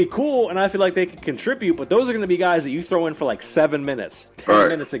 And it would be cool, and I feel like they could contribute, but those are going to be guys that you throw in for like 7 minutes, 10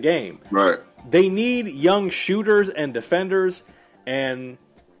 minutes a game. Right. They need young shooters and defenders, and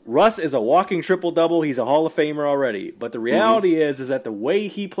Russ is a walking triple-double. He's a Hall of Famer already. But the reality is that the way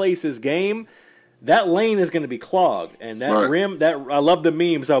he plays his game, that lane is going to be clogged. And that rim, I love the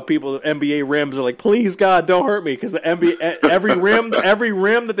memes how people, NBA rims are like, please, God, don't hurt me, because the NBA, every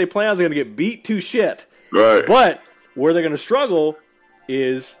rim that they play on is going to get beat to shit. Right. But where they're going to struggle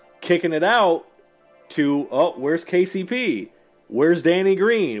is kicking it out to, where's KCP? Where's Danny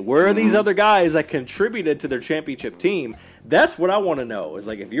Green? Where are these other guys that contributed to their championship team? That's what I want to know. Is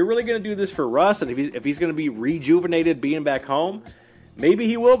like, if you're really going to do this for Russ, and if he's going to be rejuvenated being back home, maybe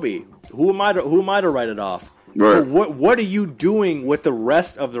he will be. Who am I to write it off? Right. What are you doing with the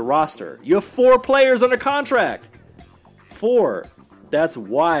rest of the roster? You have 4 players under contract. 4. That's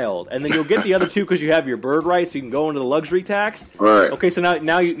wild. And then you'll get the other 2 because you have your bird rights, so you can go into the luxury tax. Right. Okay, so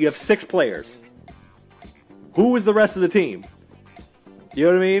now you have 6 players. Who is the rest of the team? You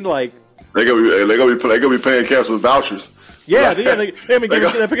know what I mean? Like, they gonna be paying cats with vouchers. Yeah, they're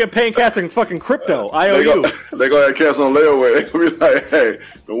paying cats in fucking crypto, IOU. They gonna have cats on layaway. They gonna be like, hey,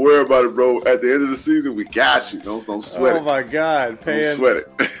 don't worry about it, bro. At the end of the season, we got you. Don't sweat it. Oh my God, don't sweat it.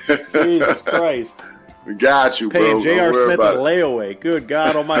 Jesus Christ, we got you, paying bro. J.R. Smith a layaway. Good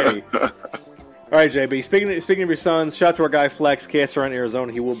God Almighty. All right, JB. Speaking of your Suns, shout out to our guy Flex, KSR in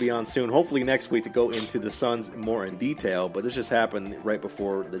Arizona. He will be on soon, hopefully next week, to go into the Suns more in detail. But this just happened right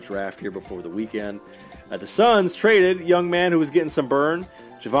before the draft here, before the weekend. The Suns traded a young man who was getting some burn,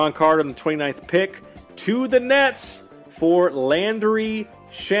 Javon Carter, the 29th pick, to the Nets for Landry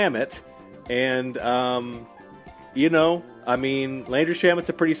Shamet. And, Landry Shamet's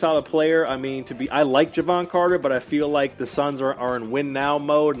a pretty solid player. I like Javon Carter, but I feel like the Suns are in win now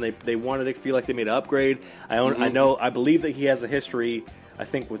mode, and they wanted to feel like they made an upgrade. I believe that he has a history, I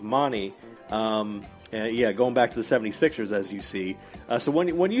think, with Monty. Going back to the 76ers, as you see. So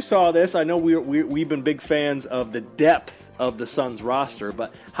when you saw this, I know we've been big fans of the depth of the Suns roster,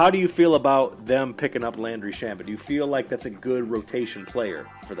 but how do you feel about them picking up Landry Shamet? Do you feel like that's a good rotation player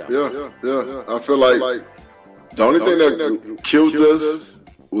for them? Yeah. I feel like the only thing that killed us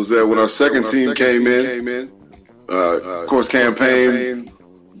was that when our second team came in, of course, Cam Payne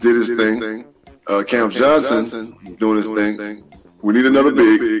did his thing. Cam Johnson doing his thing. We need another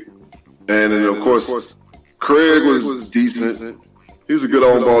big. And then, of course, Craig was decent. He's a good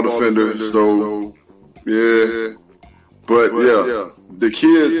on-ball defender. So, yeah. But, the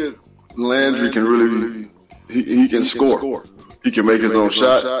kid, Landry, can really – he can score. He can make his own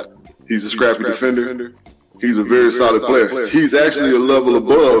shot. He's a scrappy defender. He's a very solid player. He's actually a level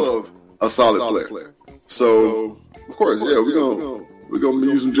above a solid player. So, of course, we're gonna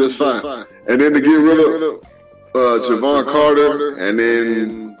use him just fine. And then to get rid of Javon Carter and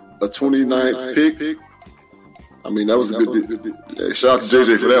then a 29th pick, that was a good. Shout out to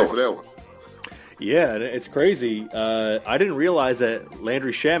JJ for that one. Yeah, it's crazy. I didn't realize that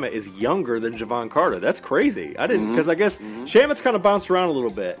Landry Shamet is younger than Javon Carter. That's crazy. I didn't, because I guess Shamet's kind of bounced around a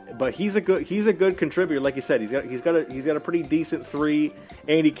little bit, but he's a good contributor. Like you said, he's got a pretty decent 3,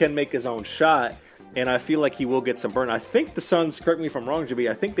 and he can make his own shot. And I feel like he will get some burn. I think the Suns, correct me if I'm wrong, JB,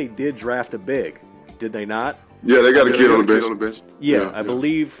 I think they did draft a big. Did they not? Yeah, they got a kid on the bench. Yeah, I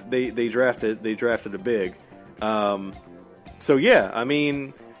believe they drafted a big.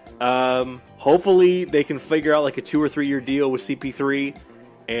 Hopefully they can figure out like a 2 or 3 year deal with CP3,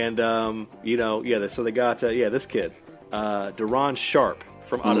 and so they got this kid, Deron Sharp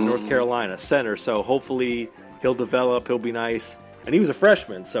from out of North Carolina, center. So hopefully he'll develop. He'll be nice, and he was a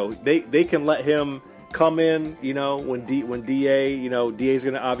freshman, so they can let him come in. When DA, DA's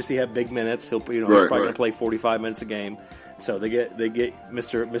going to obviously have big minutes. He's probably going to play 45 minutes a game. So they get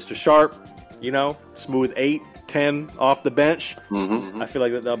Mr. Sharp, smooth 8, 10 off the bench. I feel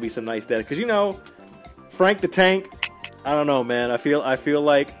like that'll be some nice data, because Frank the Tank, I don't know, man. I feel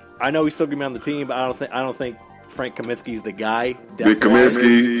like, I know he's still gonna be on the team, but I don't think Frank Kaminsky's the guy. Big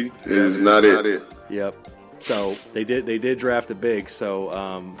Kaminsky is not it. Yep. So they did draft a big.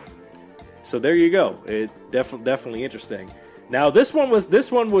 So there you go. It definitely interesting. Now this one was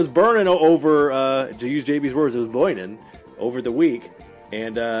burning over, to use JB's words, it was boiling over the week.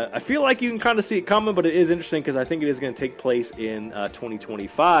 And I feel like you can kind of see it coming, but it is interesting because I think it is going to take place in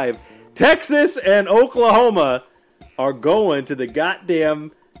 2025. Texas and Oklahoma are going to the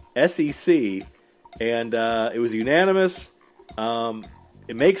goddamn SEC, and it was unanimous.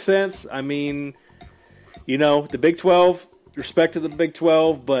 It makes sense. The Big 12, respect to the Big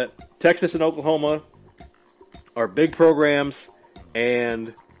 12, but Texas and Oklahoma are big programs,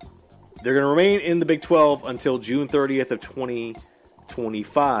 and they're going to remain in the Big 12 until June 30th of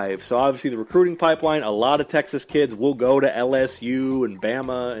 2025. So obviously the recruiting pipeline, a lot of Texas kids will go to LSU and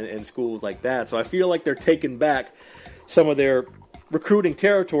Bama and schools like that. So I feel like they're taking back some of their recruiting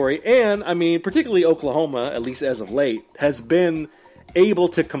territory. And, particularly Oklahoma, at least as of late, has been able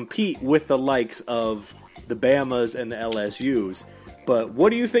to compete with the likes of the Bamas and the LSUs. But what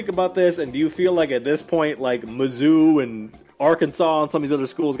do you think about this? And do you feel like at this point, like Mizzou and Arkansas and some of these other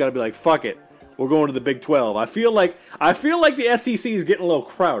schools got to be like, fuck it, we're going to the Big 12? I feel like the SEC is getting a little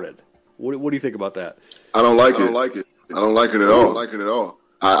crowded. What do you think about that? I don't like it. I don't like it at all.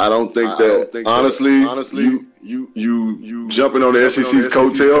 I don't think that honestly, you jumping on the SEC's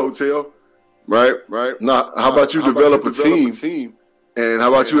coattail, right? Now, how about you develop a team, and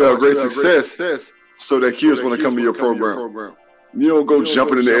how about you have great success so that kids want to come to your program? You don't go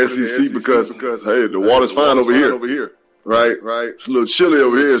jumping in the SEC because hey, the water's fine over here, right? It's a little chilly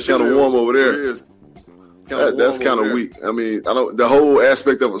over here. It's kind of warm over there. That's kind of weak. I mean, the whole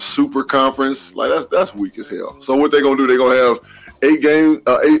aspect of a super conference, like that's weak as hell. So what they're gonna do? They're gonna have 8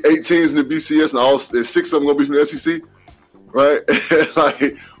 teams in the BCS, and 6 of them gonna be from the SEC, right?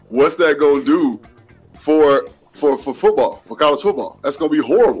 Like, what's that gonna do for football, for college football? That's gonna be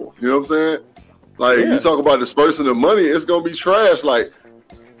horrible. You know what I'm saying? Like, you talk about dispersing the money, it's gonna be trash. Like,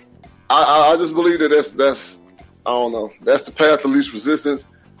 I just believe that that's I don't know. That's the path of least resistance.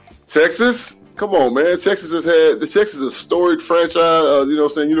 Texas. Come on, man. Texas is a storied franchise, you know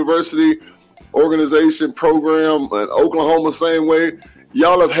what I'm saying, university, organization, program, and Oklahoma same way.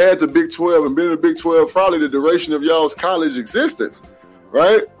 Y'all have had the Big 12 and been in the Big 12 probably the duration of y'all's college existence,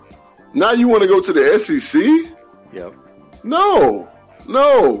 right? Now you want to go to the SEC? Yep. No.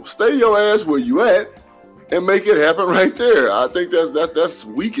 Stay your ass where you at and make it happen right there. I think that's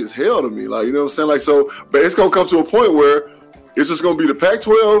weak as hell to me. Like, you know what I'm saying? Like, so, but it's going to come to a point where it's just going to be the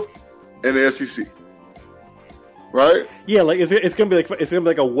Pac-12 and the SEC, right? Yeah, like it's gonna be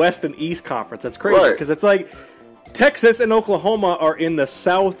like a West and East conference. That's crazy because it's like Texas and Oklahoma are in the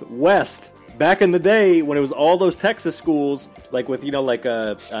Southwest. Back in the day when it was all those Texas schools, like with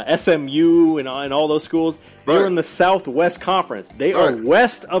SMU and all those schools, they were in the Southwest Conference. They are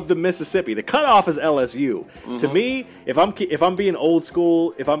west of the Mississippi. The cutoff is LSU. Mm-hmm. To me, if I'm being old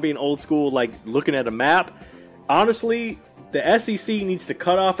school, like looking at a map, honestly, the SEC needs to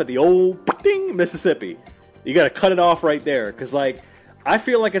cut off at the old Mississippi. You got to cut it off right there because, like, I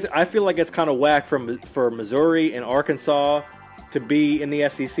feel like it's kind of whack for Missouri and Arkansas to be in the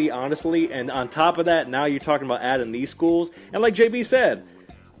SEC, honestly. And on top of that, now you're talking about adding these schools. And like JB said,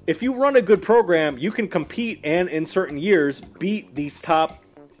 if you run a good program, you can compete and in certain years beat these top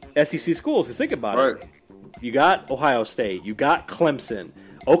SEC schools. Because think about it. You got Ohio State. You got Clemson.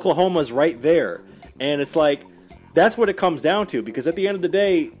 Oklahoma's right there. And it's like, that's what it comes down to, because at the end of the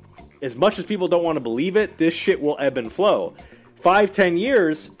day, as much as people don't want to believe it, this shit will ebb and flow. 5-10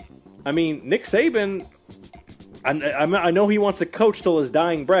 years, I mean, Nick Saban, I know he wants to coach till his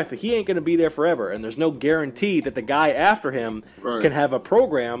dying breath, but he ain't going to be there forever, and there's no guarantee that the guy after him can have a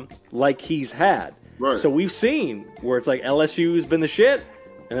program like he's had. So we've seen where it's like LSU's been the shit,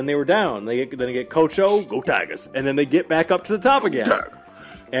 and then they were down. Then they get Coach O, go Tigers, and then they get back up to the top again.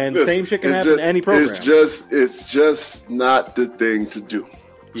 And same shit can happen to any program. It's just not the thing to do.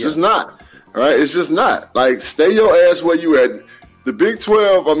 It's just not. All right? It's just not. Like, stay your ass where you at. The Big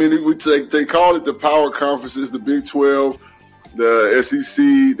 12, I mean, they call it the power conferences, the Big 12, the SEC,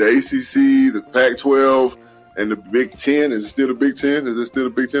 the ACC, the Pac-12, and the Big 10. Is it still the Big 10? Is it still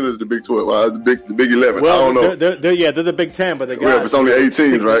the Big 10 or is it the Big 12? The Big 11. Well, I don't know. They're the Big 10, but they got... it's only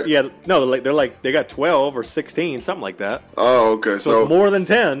 18, right? Yeah, no, they got 12 or 16, something like that. Oh, okay. So it's more than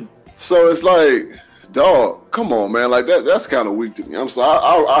 10. So it's like, dog, come on, man. Like, that's kind of weak to me. I'm sorry.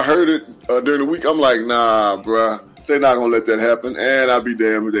 I heard it during the week. I'm like, nah, bruh. They're not going to let that happen. And I'd be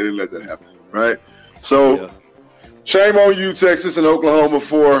damned if they didn't let that happen, right? So, shame on you, Texas and Oklahoma,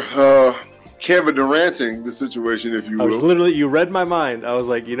 for Kevin Duranting the situation, if you will. I was literally, you read my mind. I was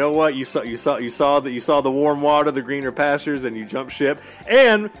like, you know what? You saw the warm water, the greener pastures, and you jumped ship.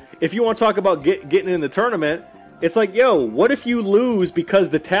 And if you want to talk about getting in the tournament, it's like, yo, what if you lose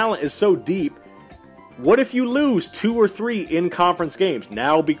because the talent is so deep? What if you lose 2 or 3 in conference games?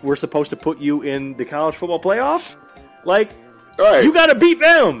 Now we're supposed to put you in the college football playoff? Like, you got to beat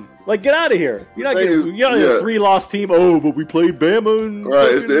them. Like, get out of here. You're not getting a 3-loss team. Oh, but we played Bama and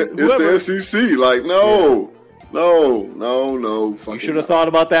it's the SEC. Like, no. You should have thought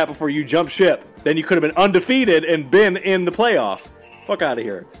about that before you jumped ship. Then you could have been undefeated and been in the playoff. Fuck out of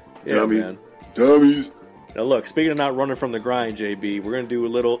here. Yeah, man. Dummies. Now, look, speaking of not running from the grind, JB, we're going to do a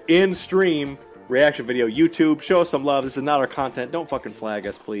little in-stream reaction video. YouTube, show us some love. This is not our content. Don't fucking flag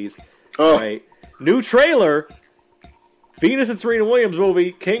us, please. All right. New trailer. Venus and Serena Williams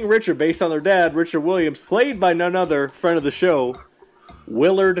movie, King Richard, based on their dad, Richard Williams, played by none other, friend of the show,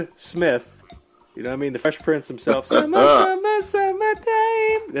 Willard Smith. You know what I mean? The Fresh Prince himself. Summertime.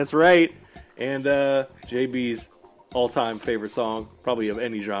 That's right. And JB's all-time favorite song, probably of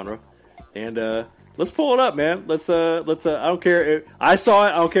any genre. And let's pull it up, man. Let's I don't care if I saw it,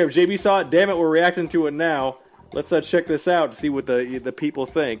 I don't care if JB saw it. Damn it, we're reacting to it now. Let's check this out to see what the people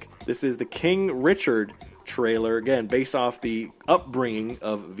think. This is the King Richard trailer, again, based off the upbringing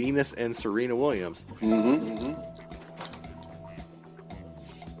of Venus and Serena Williams.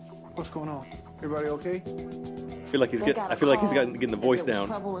 going on? Everybody okay? I feel like he's getting the voice down.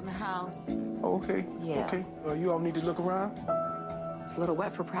 Trouble in the house. Oh, okay. Yeah. Okay. You all need to look around. It's a little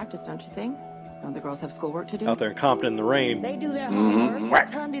wet for practice, don't you think? Don't the girls have schoolwork to do? Out there in Compton in the rain. They do their homework.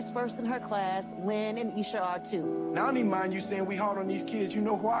 Tundi's first in her class. Lynn and Isha are too. Now, I don't even mind you saying we hard on these kids. You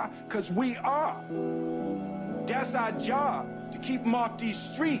know why? Because we are. That's our job, to keep them off these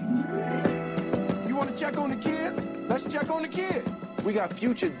streets. You want to check on the kids? Let's check on the kids. We got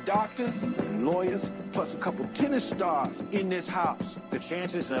future doctors and lawyers, plus a couple tennis stars in this house. The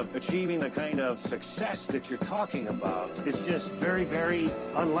chances of achieving the kind of success that you're talking about is just very, very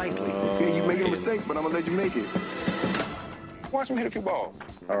unlikely. Okay, you making a mistake, but I'm gonna let you make it. Watch me hit a few balls.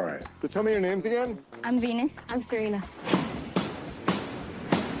 All right. So tell me your names again. I'm Venus. I'm Serena.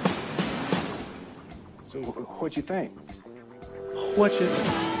 So what you think? What you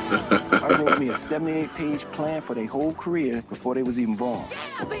I wrote me a 78-page plan for their whole career before they was even born.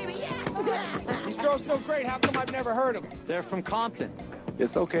 Yeah, baby, yeah! These girls so great, how come I've never heard of them? They're from Compton.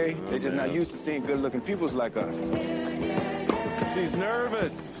 It's okay. They're just not used to seeing good-looking peoples like us. She's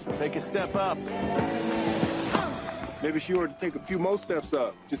nervous. Take a step up. Maybe she ought to take a few more steps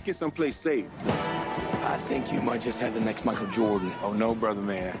up. Just get someplace safe. I think you might just have the next Michael Jordan. Oh, no, brother,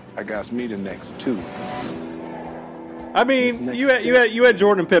 man. I got me the next, too. I mean, you had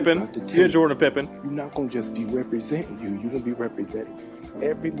Jordan Pippen. You had Jordan Pippen. You're not going to just be representing you. You're going to be representing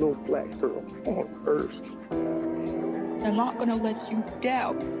every little black girl on earth. They're not gonna let you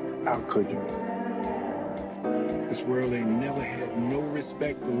down. How could you? This world ain't never had no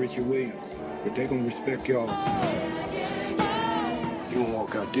respect for Richard Williams, but they gonna respect y'all. You gonna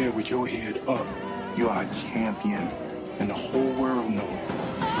walk out there with your head up. You are a champion, and the whole world knows.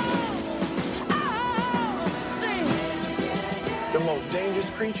 The most dangerous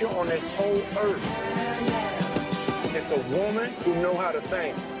creature on this whole earth. It's a woman who know how to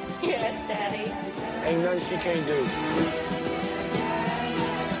think. Yes, Daddy. Ain't nothing she can't do.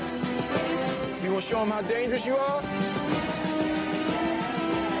 You gonna show them how dangerous you are?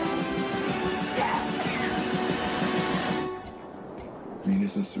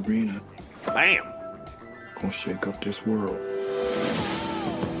 Venus and Serena. Bam. Gonna shake up this world.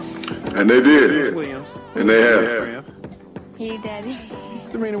 And they did. Williams. And they have. Hey, Daddy.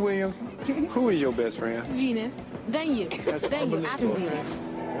 Serena Williams. Who is your best friend? Venus. Then you. Then you. After Venus.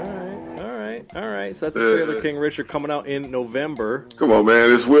 All right. So that's the Trailer King Richard coming out in November. Come on,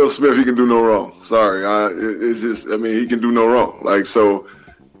 man. It's Will Smith. He can do no wrong. Sorry. It's just, I mean, he can do no wrong. Like, so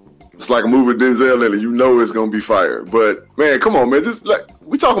it's like a movie with Denzel in it. You know it's going to be fire. But, man, come on, man. Just like,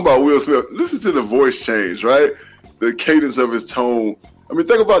 we talking about Will Smith. Listen to the voice change, right? The cadence of his tone. I mean,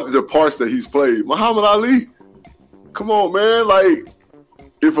 think about the parts that he's played. Muhammad Ali. Come on, man. Like,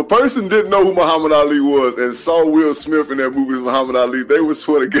 if a person didn't know who Muhammad Ali was and saw Will Smith in that movie with Muhammad Ali, they would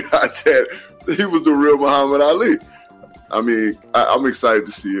swear to God that he was the real Muhammad Ali. I mean, I'm excited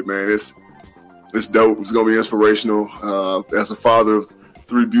to see it, man. It's dope. It's going to be inspirational. As a father of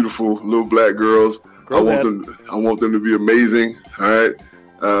 3 beautiful little black girls, I want them to be amazing, all right?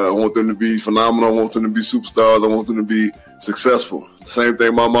 I want them to be phenomenal. I want them to be superstars. I want them to be successful. The same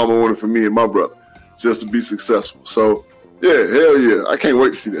thing my mama wanted for me and my brother, just to be successful. So, yeah, hell yeah. I can't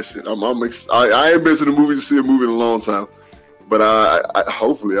wait to see that shit. I ain't been to the movies to see a movie in a long time, but I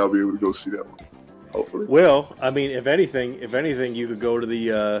hopefully I'll be able to go see that one. Hopefully. Well, I mean, if anything, you could go to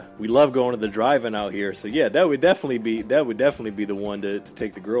the. We love going to the drive-in out here, so yeah, that would definitely be the one to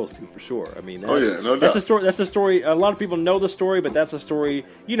take the girls to for sure. I mean, no doubt. That's a story. That's a story. A lot of people know the story, but that's a story.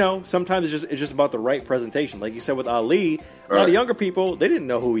 You know, sometimes it's just about the right presentation. Like you said with Ali, a lot of younger people, they didn't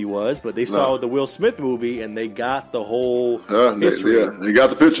know who he was, but they saw the Will Smith movie and they got the whole history. They got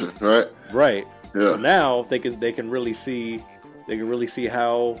the picture, right? Right. Yeah. So now they can really see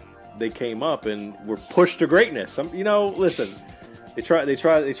how they came up and were pushed to greatness. Listen, they try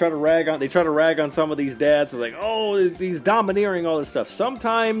to rag on some of these dads. They're like, oh, he's domineering, all this stuff.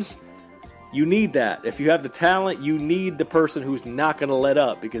 Sometimes you need that. If you have the talent, you need the person who's not going to let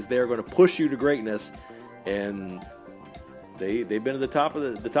up, because they're going to push you to greatness. And they've been at the top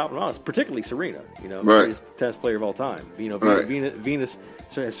of the honest, particularly Serena. Greatest tennis player of all time. Venus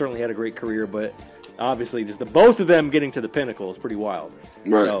certainly had a great career, but obviously, just the both of them getting to the pinnacle is pretty wild.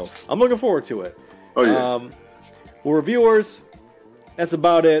 Right. So I'm looking forward to it. Oh yeah. Well, reviewers, that's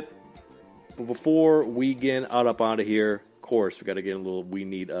about it. But before we get out of here, of course, we got to get a little. We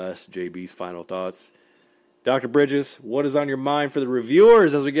need us. JB's final thoughts. Dr. Bridges, what is on your mind for the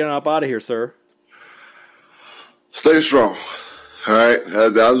reviewers as we get up out of here, sir? Stay strong. All right. I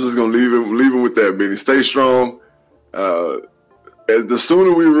was just gonna leave him with that, Benny. Stay strong. The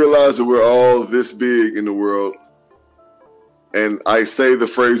sooner we realize that we're all this big in the world, And I say the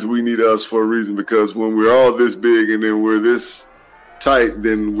phrase, we need us, for a reason, because when we're all this big and then we're this tight,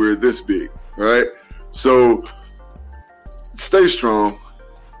 then we're this big, right? So stay strong,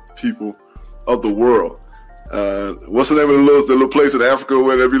 people of the world. What's the name of the little place in Africa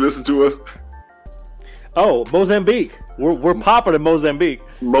wherever you listen to us? Oh, Mozambique. We're popping in Mozambique.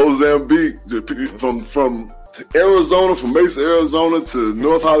 Mozambique, from Arizona, from Mesa, Arizona to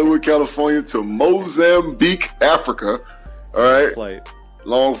North Hollywood, California to Mozambique, Africa. All right,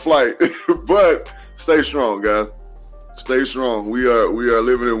 long flight, but stay strong, guys. Stay strong. We are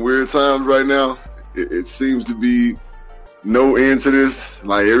living in weird times right now. It seems to be no end to this.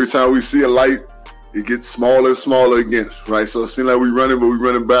 Like every time we see a light, it gets smaller and smaller again, right? So it seems like we're running, but we're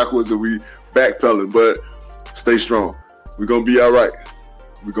running backwards and we backpedaling. But stay strong. We're gonna be all right.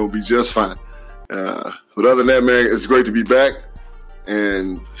 We're gonna be just fine. But other than that, man, it's great to be back.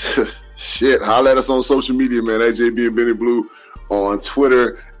 And shit, holler at us on social media, man. At JB and Benny Blue on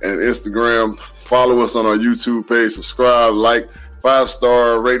Twitter and Instagram. Follow us on our YouTube page. Subscribe, like,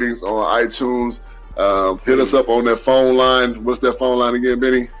 5-star ratings on iTunes. Hit us up on that phone line. What's that phone line again,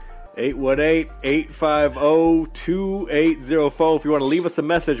 Benny? 818-850-2804. If you want to leave us a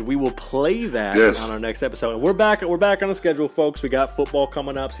message, we will play that on our next episode. And we're back on the schedule, folks. We got football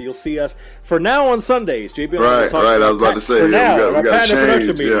coming up, so you'll see us for now on Sundays. JB and I was about to say, we got to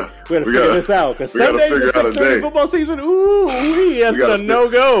change. We got to figure this out, because Sundays is 6:30 football season. That's a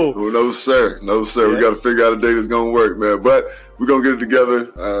no-go. No, sir. Yeah. We got to figure out a day that's going to work, man. But we're going to get it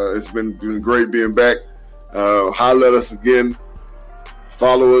together. It's been great being back. Holler at us again.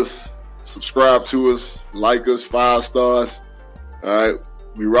 Follow us, subscribe to us, like us, 5 stars. All right,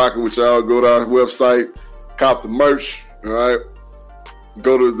 we rocking with y'all. Go to our website, cop the merch. All right,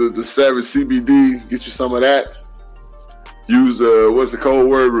 go to the Savage CBD, get you some of that. Use what's the code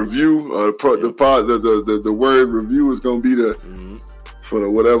word review? The word review is gonna be for the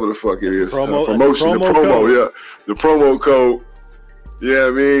whatever the fuck it is. Promotion, the promo, the promo code. Yeah,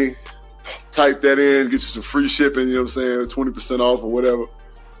 I mean. Type that in, get you some free shipping, you know what I'm saying, 20% off or whatever.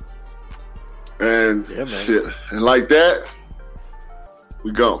 And shit. And like that,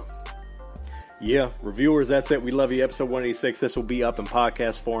 we go. Yeah, reviewers, that's it. We love you. Episode 186. This will be up in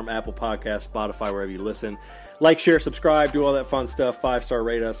podcast form, Apple Podcasts, Spotify, wherever you listen. Like, share, subscribe, do all that fun stuff. 5-star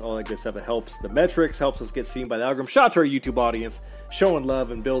rate us, all that good stuff. It helps the metrics, helps us get seen by the algorithm. Shout out to our YouTube audience, showing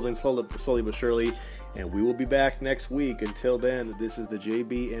love and building slowly but surely. And we will be back next week. Until then, this is the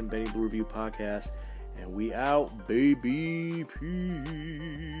JB and Benny Blue Review Podcast. And we out, baby.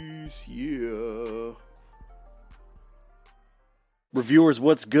 Peace. Yeah. Reviewers,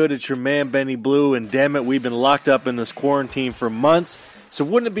 what's good? It's your man, Benny Blue. And damn it, we've been locked up in this quarantine for months. So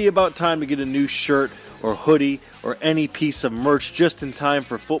wouldn't it be about time to get a new shirt or hoodie or any piece of merch just in time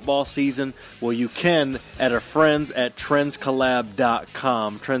for football season? Well, you can at our friends at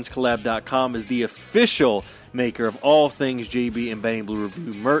TrendsCollab.com. TrendsCollab.com is the official maker of all things JB and Benny Blue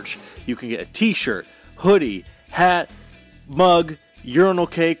Review merch. You can get a t-shirt, hoodie, hat, mug, urinal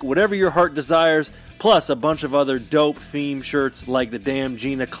cake, whatever your heart desires, plus a bunch of other dope theme shirts like the Damn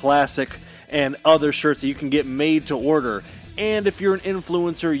Gina Classic and other shirts that you can get made to order. And if you're an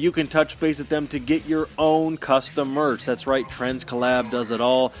influencer, you can touch base with them to get your own custom merch. That's right, Trends Collab does it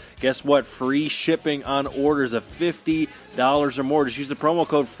all. Guess what? Free shipping on orders of $50 or more. Just use the promo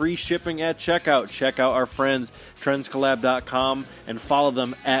code free shipping at checkout. Check out our friends, TrendsCollab.com, and follow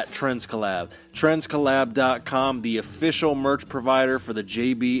them at TrendsCollab. TrendsCollab.com, the official merch provider for the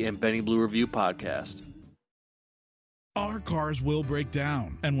JB and Benny Blue Review podcast. Our cars will break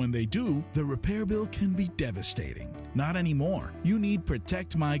down, and when they do, the repair bill can be devastating. Not anymore. You need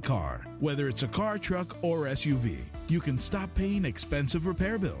Protect My Car. Whether it's a car, truck, or SUV, you can stop paying expensive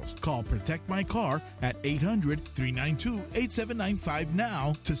repair bills. Call Protect My Car at 800-392-8795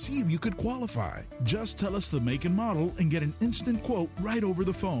 now to see if you could qualify. Just tell us the make and model and get an instant quote right over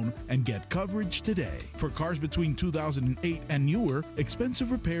the phone and get coverage today. For cars between 2008 and newer,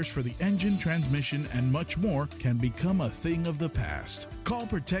 expensive repairs for the engine, transmission, and much more can become a thing of the past. Call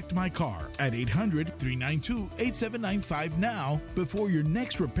Protect My Car at 800-392-8795 now before your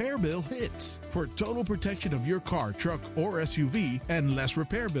next repair bill hits. For total protection of your car, truck, or SUV and less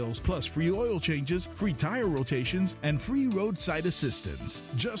repair bills, plus free oil changes, free tire rotations, and free roadside assistance.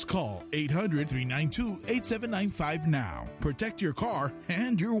 Just call 800-392-8795 now. Protect your car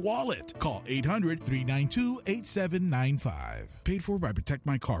and your wallet. Call 800-392-8795. Paid for by Protect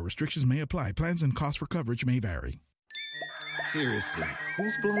My Car. Restrictions may apply. Plans and costs for coverage may vary. Seriously,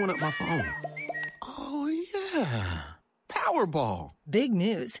 who's blowing up my phone? Oh, yeah. Powerball. Big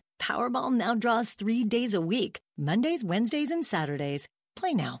news. Powerball now draws 3 days a week. Mondays, Wednesdays, and Saturdays.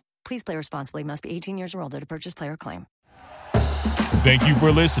 Play now. Please play responsibly. Must be 18 years or older to purchase player claim. Thank you for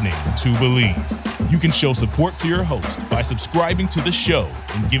listening to Believe. You can show support to your host by subscribing to the show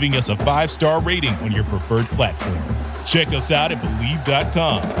and giving us a 5-star rating on your preferred platform. Check us out at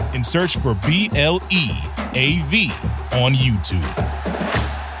Believe.com and search for BLEAV on YouTube.